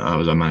 And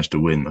I managed to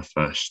win my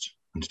first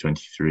under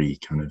 23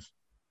 kind of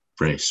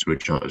race,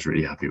 which I was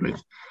really happy with.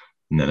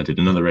 And then I did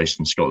another race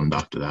in Scotland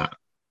after that,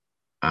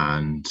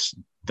 and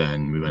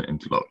then we went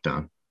into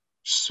lockdown.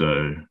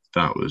 So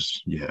that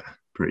was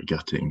pretty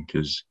gutting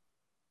because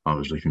I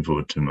was looking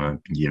forward to my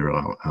year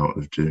out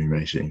of doing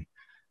racing.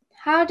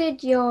 How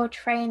did your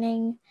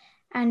training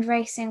and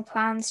racing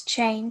plans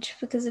change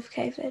because of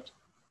COVID?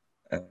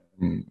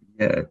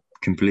 Yeah,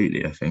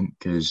 completely. I think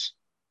because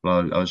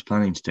I was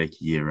planning to take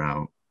a year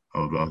out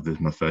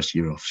of my first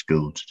year off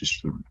school to just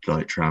sort of,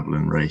 like travel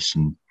and race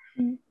and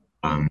Mm.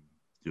 um,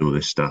 do all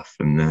this stuff,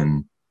 and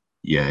then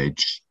it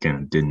just kind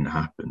of didn't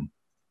happen.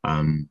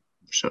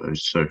 So it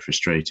was so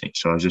frustrating.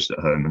 So I was just at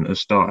home, and at the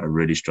start, I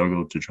really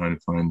struggled to try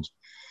and find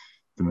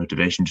the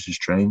motivation to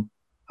just train.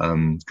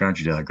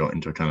 Gradually, I got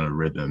into a kind of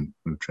rhythm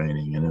of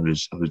training, and I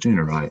was doing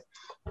it right.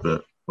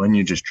 But when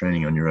you're just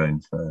training on your own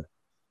for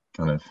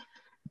kind of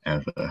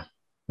ever,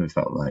 it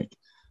felt like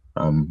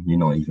you're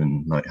not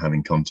even like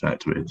having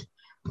contact with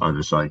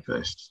other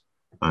cyclists.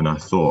 And I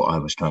thought I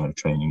was kind of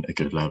training at a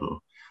good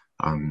level.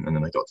 And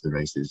then I got to the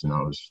races and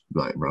I was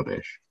like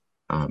rubbish.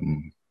 I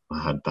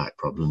had back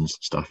problems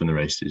and stuff in the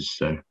races.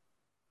 So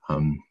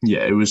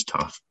it was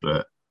tough,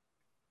 but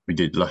we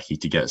did lucky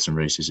to get some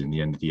races in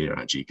the end of the year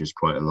actually, because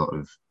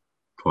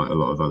quite a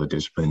lot of other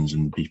disciplines,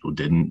 and people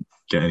didn't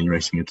get any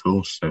racing at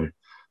all. So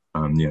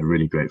yeah,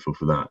 really grateful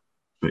for that.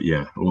 But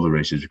yeah, all the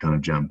races were kind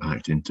of jam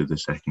packed into the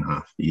second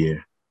half of the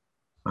year,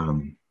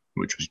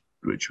 which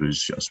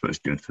was I suppose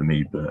good for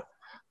me. But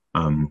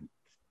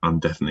I'm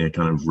definitely a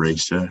kind of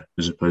racer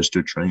as opposed to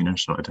a trainer,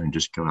 so I don't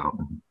just go out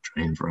and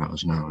train for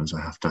hours and hours.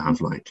 I have to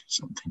have like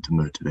something to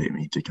motivate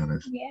me to kind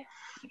of Yeah.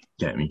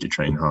 get me to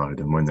train hard.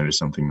 And when there is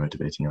something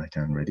motivating, I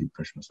can really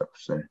push myself.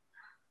 So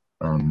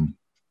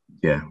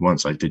yeah,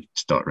 once I did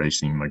start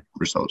racing, my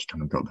results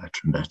kind of got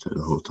better and better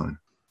the whole time.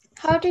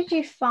 How did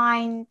you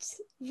find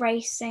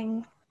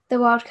racing the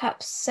World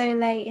Cup so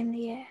late in the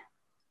year?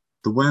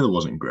 The weather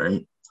wasn't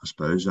great, I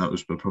suppose. That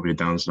was probably a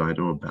downside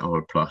or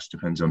a plus,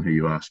 depends on who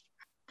you ask.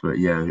 But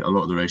yeah, a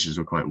lot of the races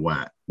were quite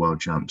wet.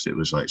 World Champs, it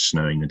was like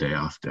snowing the day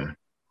after,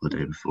 or the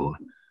day before,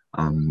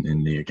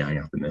 in the gang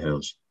up in the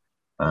hills.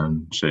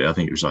 So I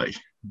think it was like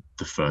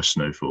the first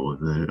snowfall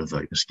of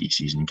like the ski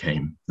season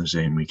came the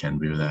same weekend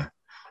we were there.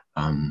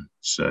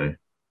 So,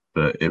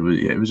 but it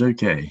was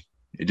okay.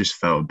 It just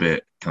felt a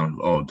bit kind of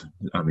odd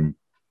having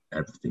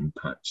everything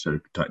packed so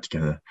tight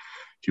together.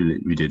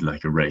 We did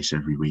like a race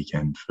every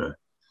weekend for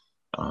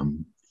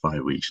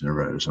 5 weeks in a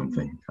row or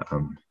something.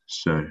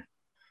 So,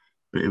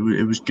 but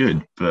it was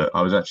good. But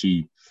I was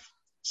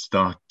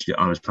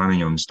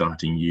planning on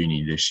starting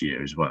uni this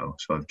year as well.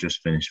 So I've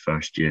just finished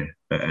first year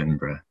at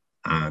Edinburgh,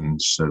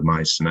 and so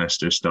my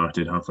semester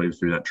started halfway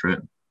through that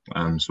trip.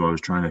 So I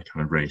was trying to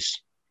kind of race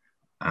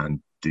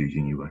and do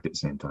uni work at the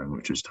same time,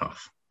 which was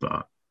tough.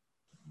 But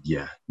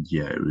yeah,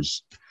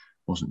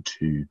 wasn't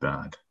too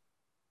bad.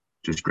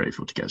 Just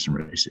grateful to get some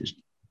races.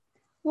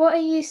 What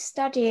are you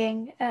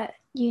studying at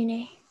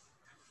uni?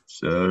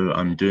 So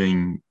I'm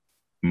doing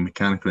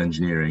mechanical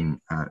engineering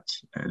at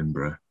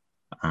Edinburgh,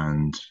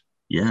 and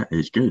yeah,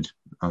 it's good.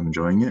 I'm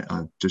enjoying it.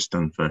 I've just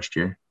done first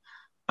year,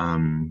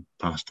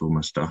 passed all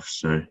my stuff,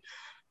 so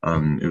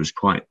it was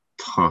quite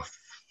tough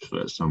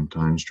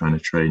sometimes trying to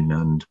train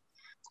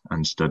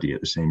and study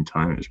at the same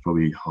time. It was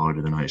probably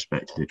harder than I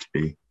expected it to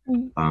be.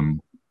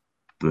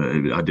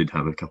 But I did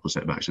have a couple of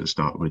setbacks at the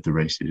start with the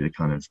races. I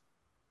kind of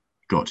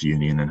got to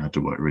uni and then had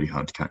to work really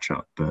hard to catch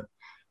up. But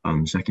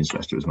second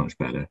semester was much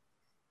better,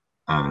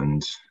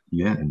 and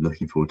yeah,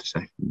 looking forward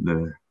to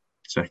the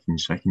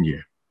second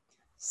year.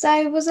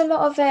 So was a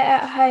lot of it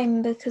at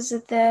home because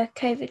of the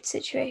COVID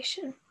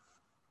situation?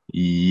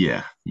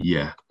 Yeah.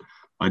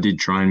 I did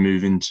try and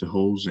move into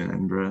halls in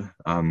Edinburgh.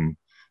 And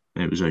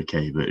it was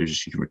okay, but it was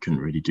just you couldn't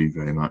really do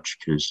very much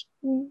because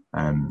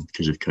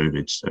of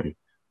COVID. So I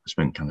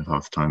spent kind of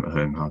half the time at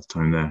home, half the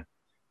time there.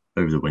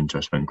 Over the winter,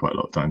 I spent quite a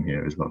lot of time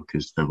here as well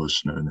because there was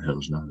snow in the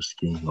hills and I was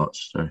skiing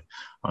lots. So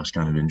I was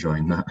kind of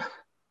enjoying that.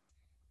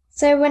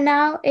 So we're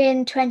now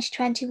in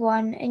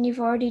 2021 and you've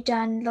already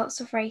done lots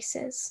of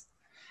races.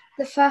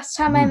 The first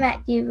time I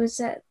met you was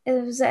at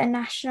a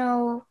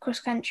national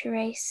cross-country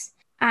race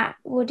at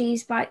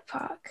Woodies Bike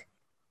Park.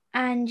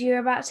 And you're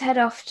about to head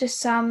off to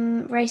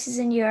some races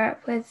in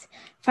Europe with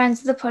friends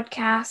of the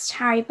podcast,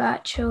 Harry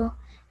Birchall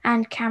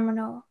and Cameron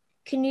Orr.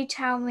 Can you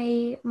tell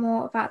me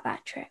more about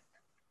that trip?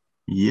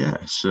 Yeah,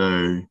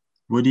 so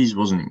Woody's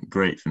wasn't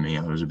great for me.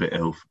 I was a bit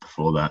ill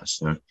before that,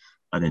 so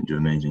I didn't do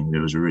amazing. It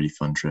was a really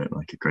fun trip,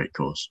 like a great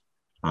course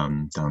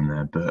down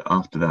there. But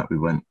after that, we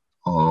went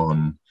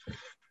on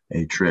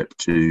a trip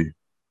to,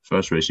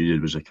 first race we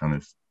did was a kind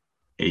of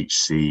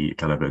HC,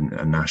 kind of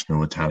a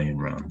national Italian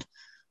round,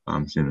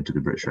 similar to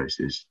the British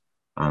races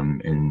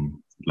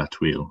in La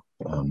Tuile.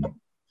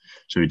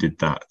 So we did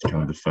that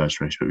kind of the first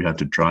race, but we had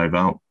to drive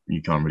out.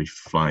 You can't really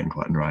fly in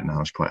quite right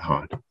now. It's quite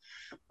hard.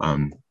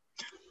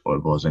 Or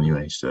it was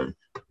anyway. So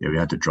yeah, we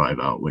had to drive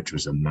out, which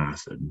was a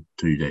marathon,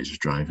 2 days of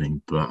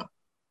driving, but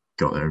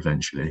got there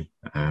eventually.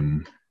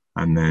 And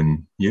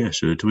then yeah,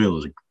 so the Tuile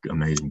is an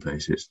amazing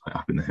place. It's like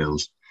up in the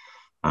hills.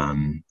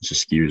 It's a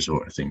ski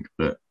resort, I think.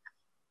 But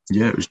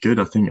yeah, it was good.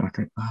 I think I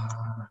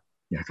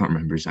can't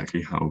remember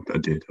exactly how I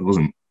did. It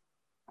wasn't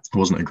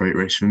a great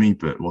race for me,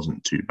 but it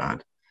wasn't too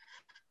bad.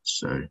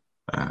 So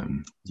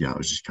yeah, I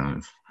was just kind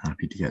of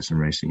happy to get some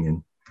racing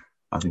in.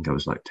 I think I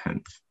was like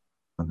 10th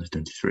under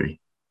 23.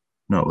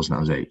 No, it wasn't. I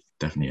was 8th,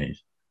 definitely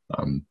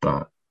 8th.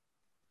 But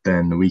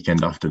then the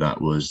weekend after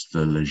that was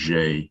the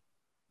Leger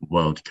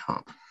World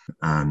Cup,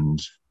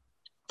 and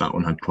that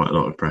one had quite a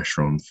lot of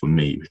pressure on for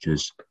me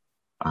because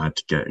I had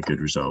to get a good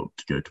result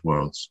to go to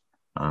Worlds.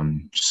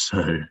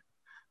 So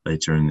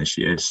later in this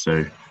year,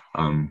 so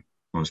I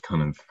was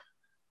kind of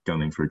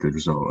gunning for a good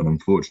result, and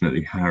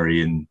unfortunately,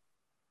 Harry and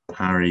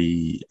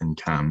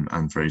Cam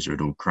and Fraser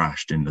had all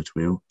crashed in the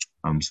Tuile.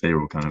 So they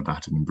were all kind of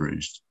battered and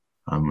bruised,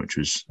 which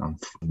was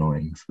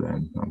annoying for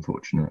them,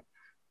 unfortunate.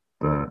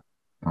 But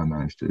I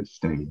managed to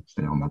stay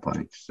on my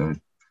bike. So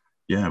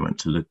yeah, I went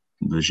to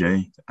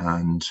Leger,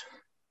 and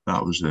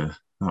that was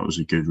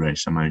a good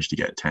race. I managed to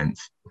get 10th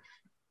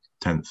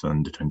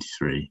under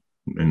 23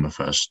 in my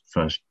first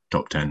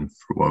top 10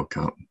 for World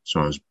Cup. So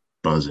I was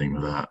buzzing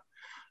with that.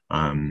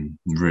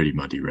 Really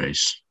muddy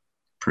race,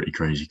 pretty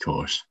crazy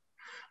course.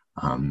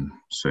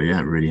 So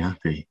yeah, really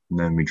happy. And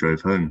then we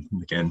drove home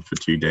again for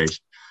 2 days.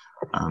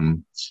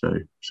 So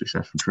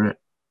successful trip.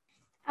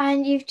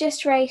 And you've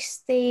just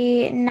raced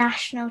the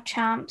national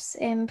champs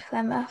in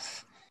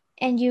Plymouth,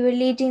 and you were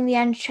leading the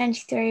under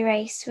 23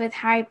 race with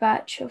Harry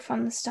Birchall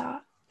from the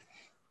start.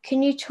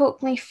 Can you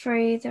talk me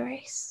through the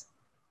race?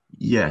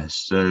 Yeah,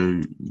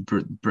 so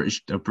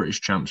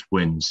British champs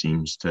win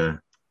seems to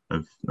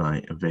have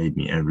like evade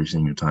me every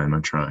single time I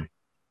try.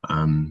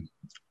 Um,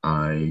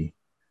 I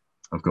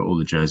I've got all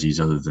the jerseys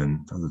other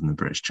than the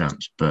British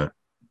champs, but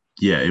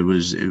yeah, it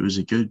was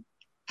a good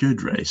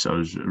race. I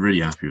was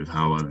really happy with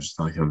how I was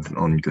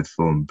on good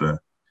form, but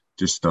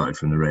just started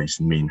from the race,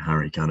 and me and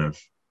Harry kind of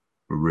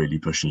were really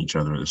pushing each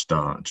other at the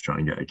start to try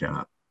and get a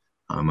gap.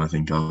 I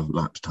think our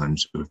lap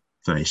times were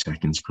 30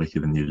 seconds quicker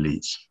than the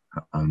elites.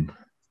 Um,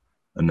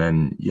 and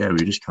then yeah, we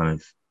just kind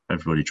of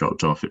everybody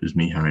dropped off. It was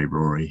me, Harry,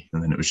 Rory,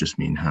 and then it was just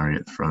me and Harry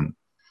at the front,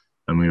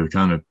 and we were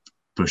kind of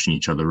pushing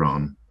each other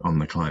on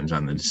the climbs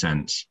and the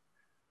descents,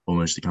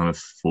 almost to kind of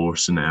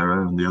force an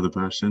error on the other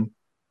person.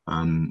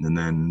 And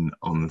then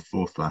on the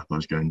fourth lap, I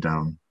was going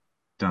down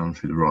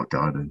through the rock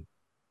garden,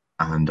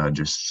 and I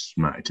just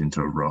smacked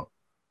into a rock.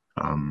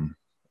 Um,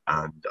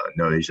 and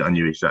I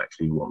knew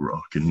exactly what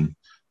rock and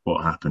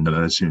what happened. And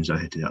then as soon as I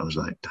hit it, I was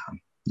like,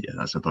 damn, yeah,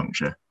 that's a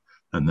puncture.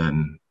 And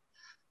then,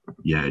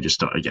 yeah, it just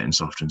started getting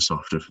softer and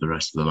softer for the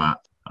rest of the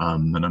lap.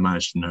 And I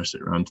managed to nurse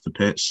it around to the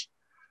pits.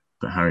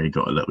 But Harry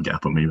got a little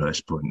gap on me by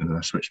this point, and then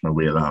I switched my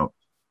wheel out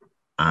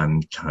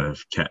and kind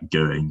of kept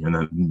going.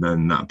 And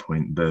then that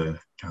point, the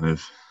kind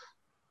of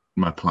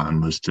my plan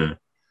was to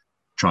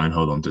try and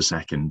hold on to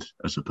second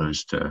as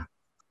opposed to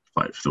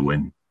fight for the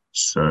win.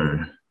 So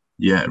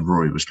yeah,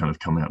 Rory was kind of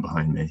coming up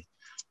behind me.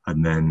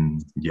 And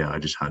then yeah, I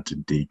just had to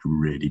dig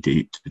really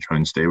deep to try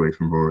and stay away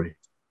from Rory.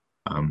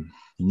 And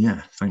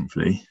yeah,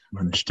 thankfully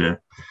managed to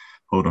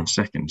hold on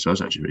second. So I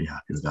was actually really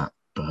happy with that.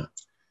 But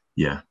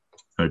yeah,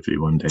 hopefully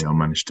one day I'll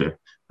manage to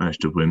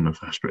win my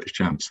first British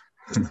champs.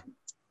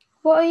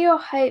 What are your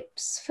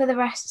hopes for the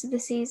rest of the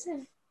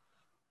season?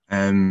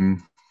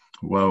 um,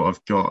 well,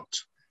 I've got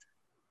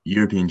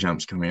European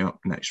champs coming up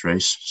next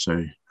race,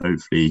 so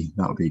hopefully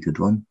that'll be a good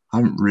one. I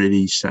haven't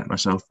really set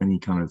myself any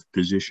kind of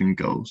position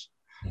goals.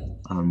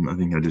 I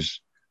think I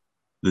just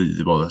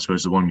well, I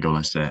suppose the one goal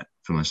I set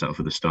for myself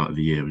at the start of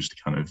the year was to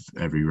kind of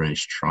every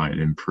race try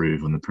and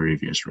improve on the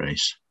previous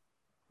race.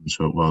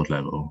 So at world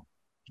level,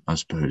 I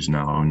suppose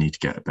now I'll need to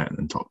get better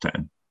than top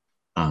 10.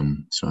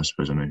 So I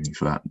suppose I'm aiming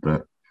for that.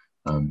 But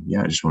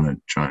yeah, I just want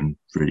to try and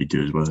really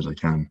do as well as I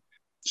can.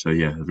 So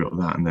yeah, I've got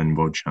that, and then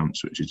world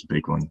champs, which is a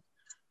big one.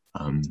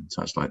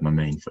 So that's like my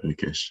main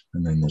focus.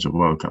 And then there's a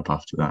World Cup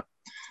after that,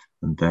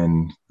 and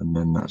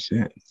then that's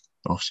it.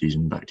 Off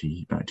season, back to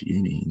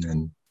uni, and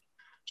then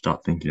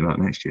start thinking about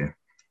next year.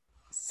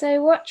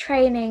 So, what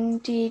training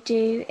do you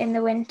do in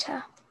the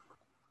winter?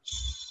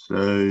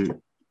 So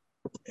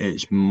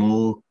it's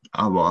more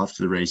well,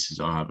 after the races,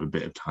 I'll have a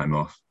bit of time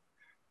off,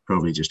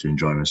 probably just to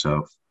enjoy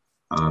myself.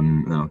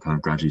 And I'll kind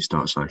of gradually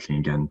start cycling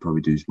again.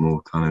 Probably do some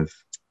more kind of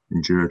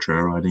enduro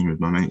trail riding with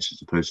my mates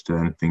as opposed to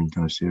anything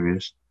kind of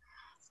serious.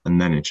 And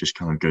then it just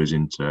kind of goes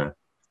into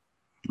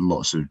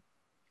lots of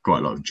quite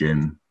a lot of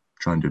gym,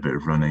 try and do a bit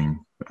of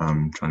running, try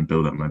and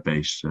build up my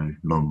base, so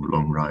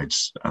long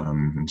rides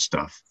and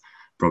stuff.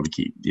 Probably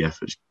keep the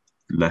efforts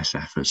less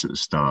efforts at the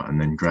start, and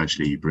then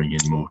gradually bring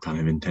in more kind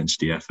of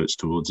intensity efforts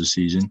towards the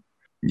season.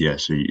 Yeah,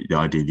 so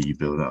ideally you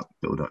build up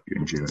your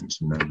endurance,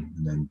 and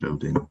then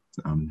build in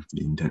the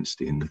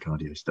intensity and the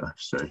cardio stuff.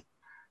 So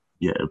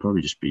yeah, it'll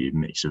probably just be a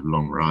mix of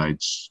long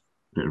rides,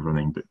 bit of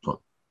running, bit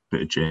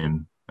of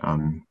gym,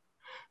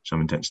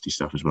 some intensity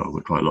stuff as well,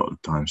 but quite a lot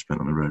of time spent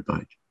on the road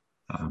bike,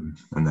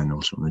 and then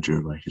also on the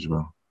Dura bike as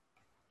well.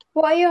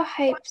 What are your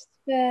hopes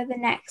for the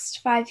next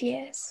 5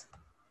 years?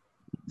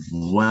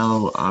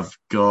 Well, I've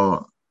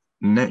got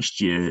next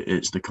year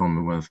it's the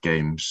Commonwealth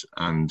Games,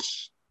 and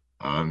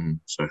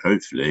so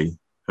hopefully,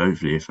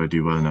 if I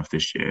do well enough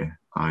this year,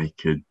 I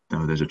could.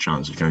 There's a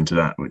chance of going to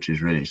that, which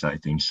is really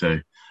exciting. So,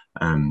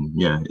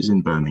 yeah, it's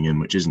in Birmingham,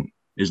 which isn't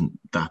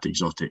that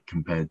exotic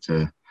compared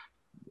to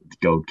the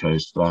Gold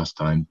Coast last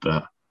time,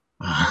 but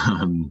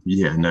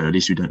yeah, no, at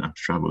least we don't have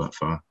to travel that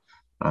far,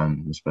 I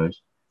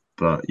suppose.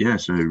 But yeah,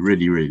 so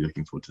really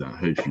looking forward to that.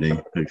 Hopefully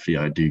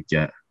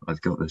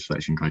I've got the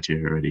selection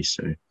criteria already,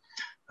 so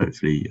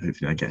hopefully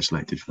I get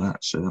selected for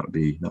that. So that would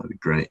be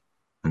great.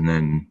 And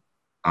then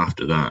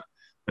after that,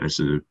 there's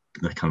the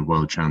kind of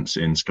world champs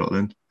in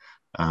Scotland.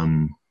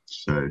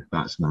 So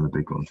that's another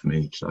big one for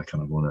me because I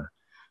kind of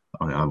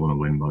I want to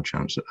win world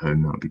champs at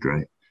home. That would be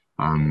great.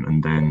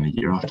 And then the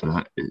year after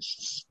that,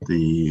 it's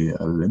the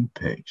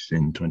Olympics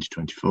in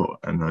 2024,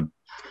 and I'm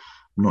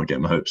not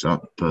getting my hopes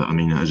up, but I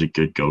mean, that is a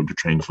good goal to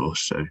train for.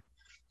 So,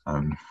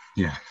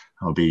 yeah,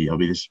 I'll be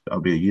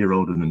a year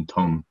older than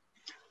Tom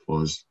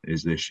is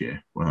this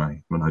year when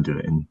I do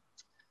it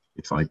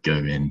if I go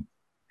in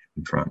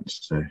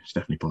France. So it's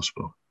definitely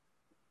possible.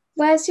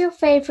 Where's your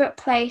favourite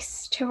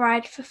place to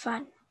ride for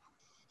fun?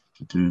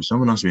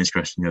 Someone asked me this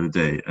question the other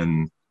day,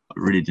 and I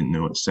really didn't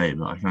know what to say,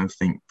 but I kind of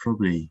think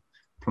probably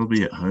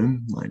at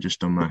home, like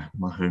just on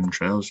my home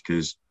trails,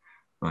 because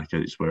like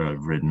it's where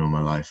I've ridden all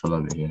my life. I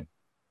love it here.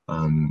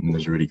 And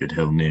there's a really good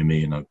hill near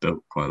me, and I've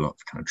built quite a lot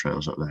of kind of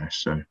trails up there.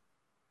 So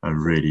I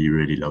really,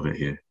 really love it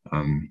here.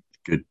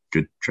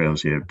 Good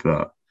trails here,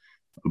 but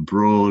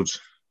abroad,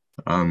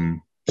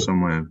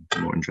 somewhere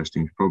more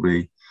interesting.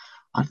 Probably,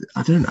 I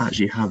don't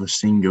actually have a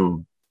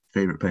single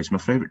favorite place. My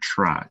favorite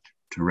track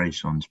to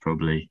race on is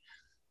probably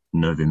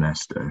Novi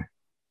Mesto.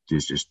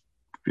 It's just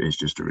it's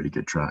just a really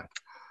good track.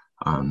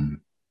 The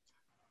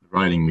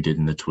riding we did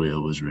in the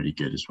Tweel was really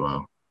good as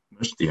well.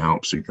 Most of the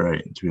Alps are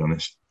great, to be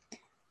honest.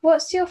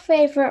 What's your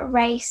favourite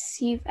race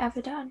you've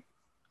ever done?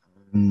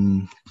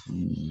 Um,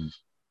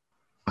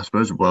 I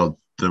suppose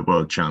the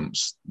world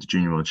champs, the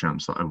junior world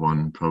champs that I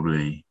won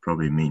probably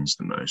means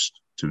the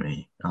most to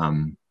me.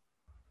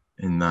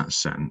 In that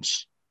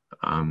sense,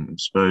 I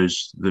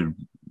suppose the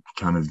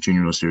kind of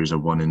junior world series I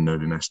won in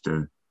Novi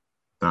Mesto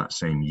that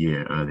same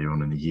year, earlier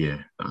on in the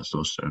year, that's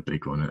also a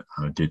big one.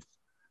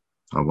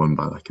 I won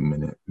by like a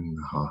minute and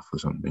a half or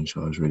something,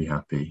 so I was really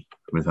happy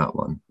with that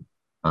one.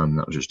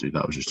 That was just a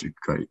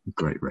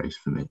great race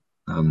for me.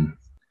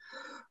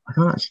 I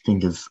can't actually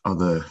think of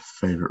other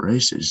favourite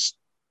races.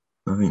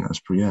 I think that's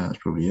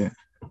probably it.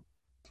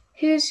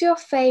 Who's your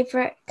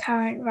favourite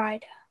current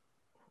rider?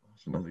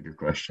 That's another good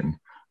question.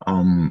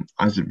 To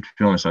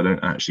be honest, I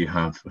don't actually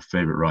have a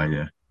favourite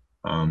rider.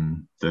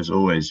 There's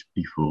always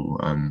people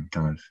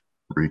kind of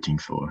rooting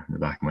for in the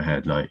back of my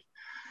head, like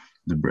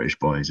the British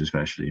boys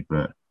especially.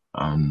 But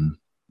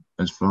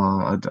as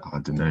far I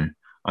don't know.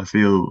 I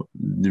feel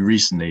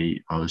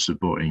recently I was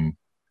supporting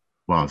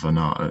Wout van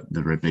Aert at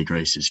the big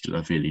races because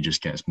I feel he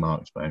just gets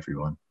marked by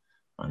everyone.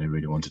 And I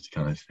really wanted to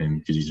kind of him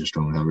because he's a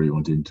strong. I really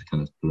wanted him to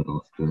kind of pull it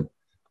off. But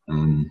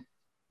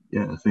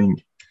yeah, I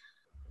think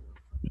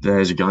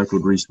there's a guy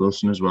called Reece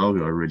Wilson as well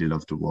who I really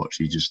love to watch.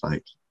 He's just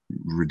like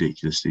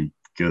ridiculously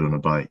good on a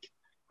bike.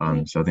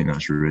 So I think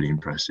that's really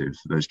impressive.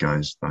 Those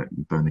guys like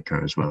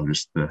Bernico as well.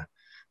 Just the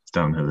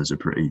downhillers are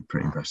pretty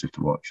impressive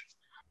to watch.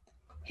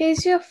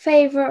 Who's your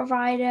favourite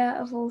rider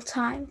of all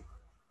time?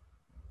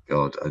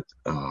 God,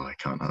 I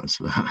can't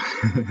answer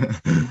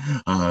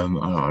that.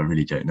 I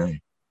really don't know.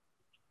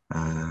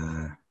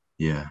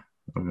 Yeah,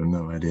 I've got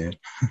no idea.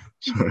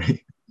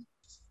 Sorry.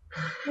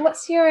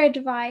 What's your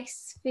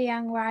advice for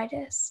young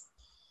riders?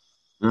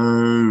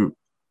 So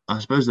I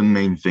suppose the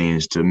main thing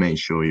is to make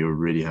sure you're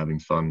really having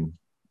fun.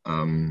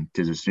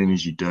 Because as soon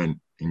as you don't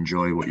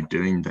enjoy what you're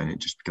doing, then it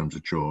just becomes a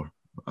chore.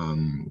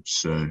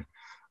 So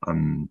I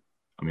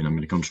mean, I'm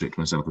going to contradict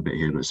myself a bit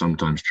here, but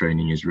sometimes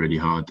training is really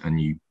hard and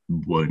you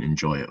won't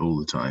enjoy it all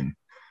the time.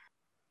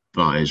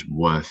 But it's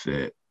worth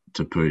it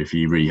to put if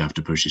you really have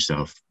to push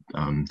yourself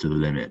to the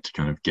limit to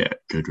kind of get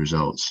good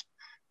results.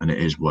 And it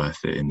is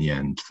worth it in the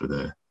end for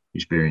the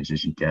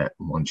experiences you get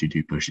once you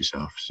do push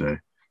yourself. So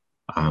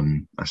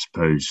I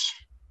suppose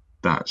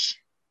that's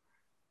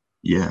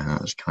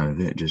that's kind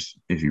of it. Just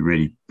if you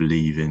really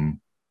believe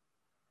in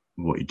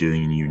what you're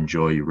doing and you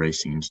enjoy your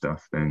racing and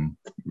stuff, then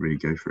really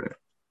go for it.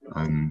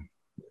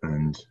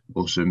 And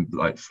also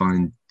like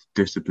find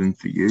discipline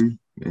for you.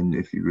 And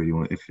if you really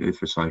want, if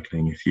for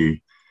cycling, if you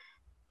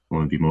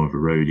want to be more of a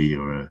roadie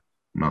or a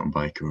mountain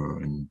biker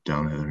or in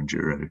downhill or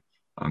enduro,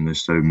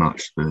 there's so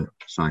much that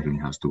cycling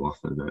has to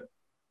offer that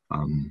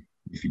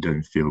if you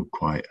don't feel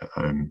quite at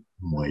home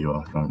where you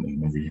are currently,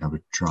 maybe have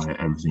a try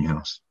at everything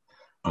else.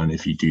 And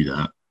if you do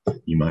that,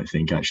 you might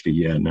think actually,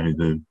 yeah, no,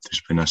 the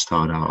discipline I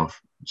started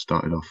off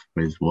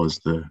with was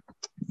the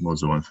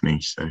one for me.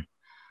 So,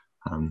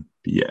 but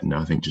yeah, no,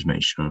 I think just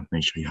make sure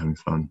you're having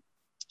fun.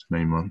 It's the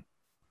main one.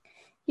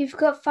 You've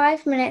got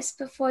 5 minutes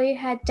before you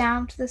head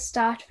down to the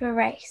start of a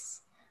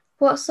race.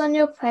 What's on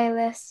your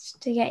playlist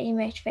to get you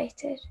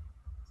motivated?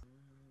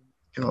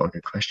 God,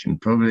 good question.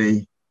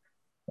 Probably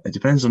it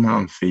depends on how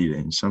I'm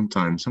feeling.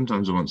 Sometimes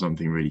I want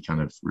something really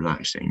kind of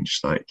relaxing,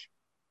 just like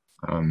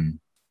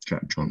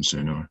Jack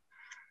Johnson or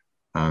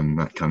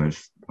that kind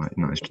of like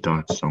nice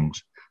guitar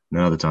songs. And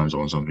then other times I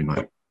want something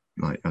like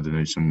I don't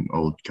know, some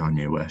old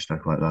Kanye West I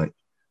quite like.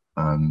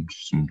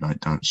 Some like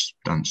dance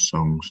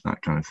songs,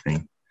 that kind of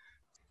thing.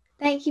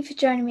 Thank you for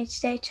joining me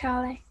today,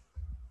 Charlie.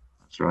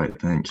 That's right.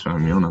 Thanks for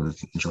having me on. I've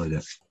enjoyed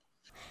it.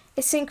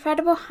 It's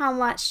incredible how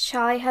much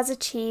Charlie has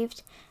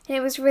achieved, and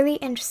it was really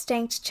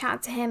interesting to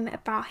chat to him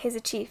about his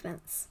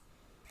achievements.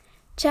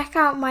 Check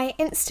out my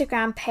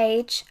Instagram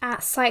page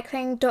at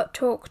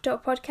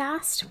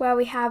cycling.talk.podcast, where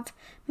we have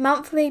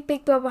monthly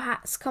Big Bubble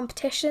Hats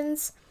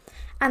competitions,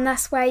 and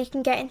that's where you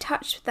can get in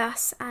touch with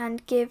us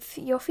and give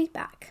your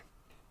feedback.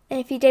 And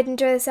if you did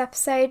enjoy this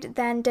episode,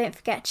 then don't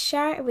forget to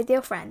share it with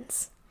your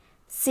friends.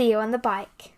 See you on the bike.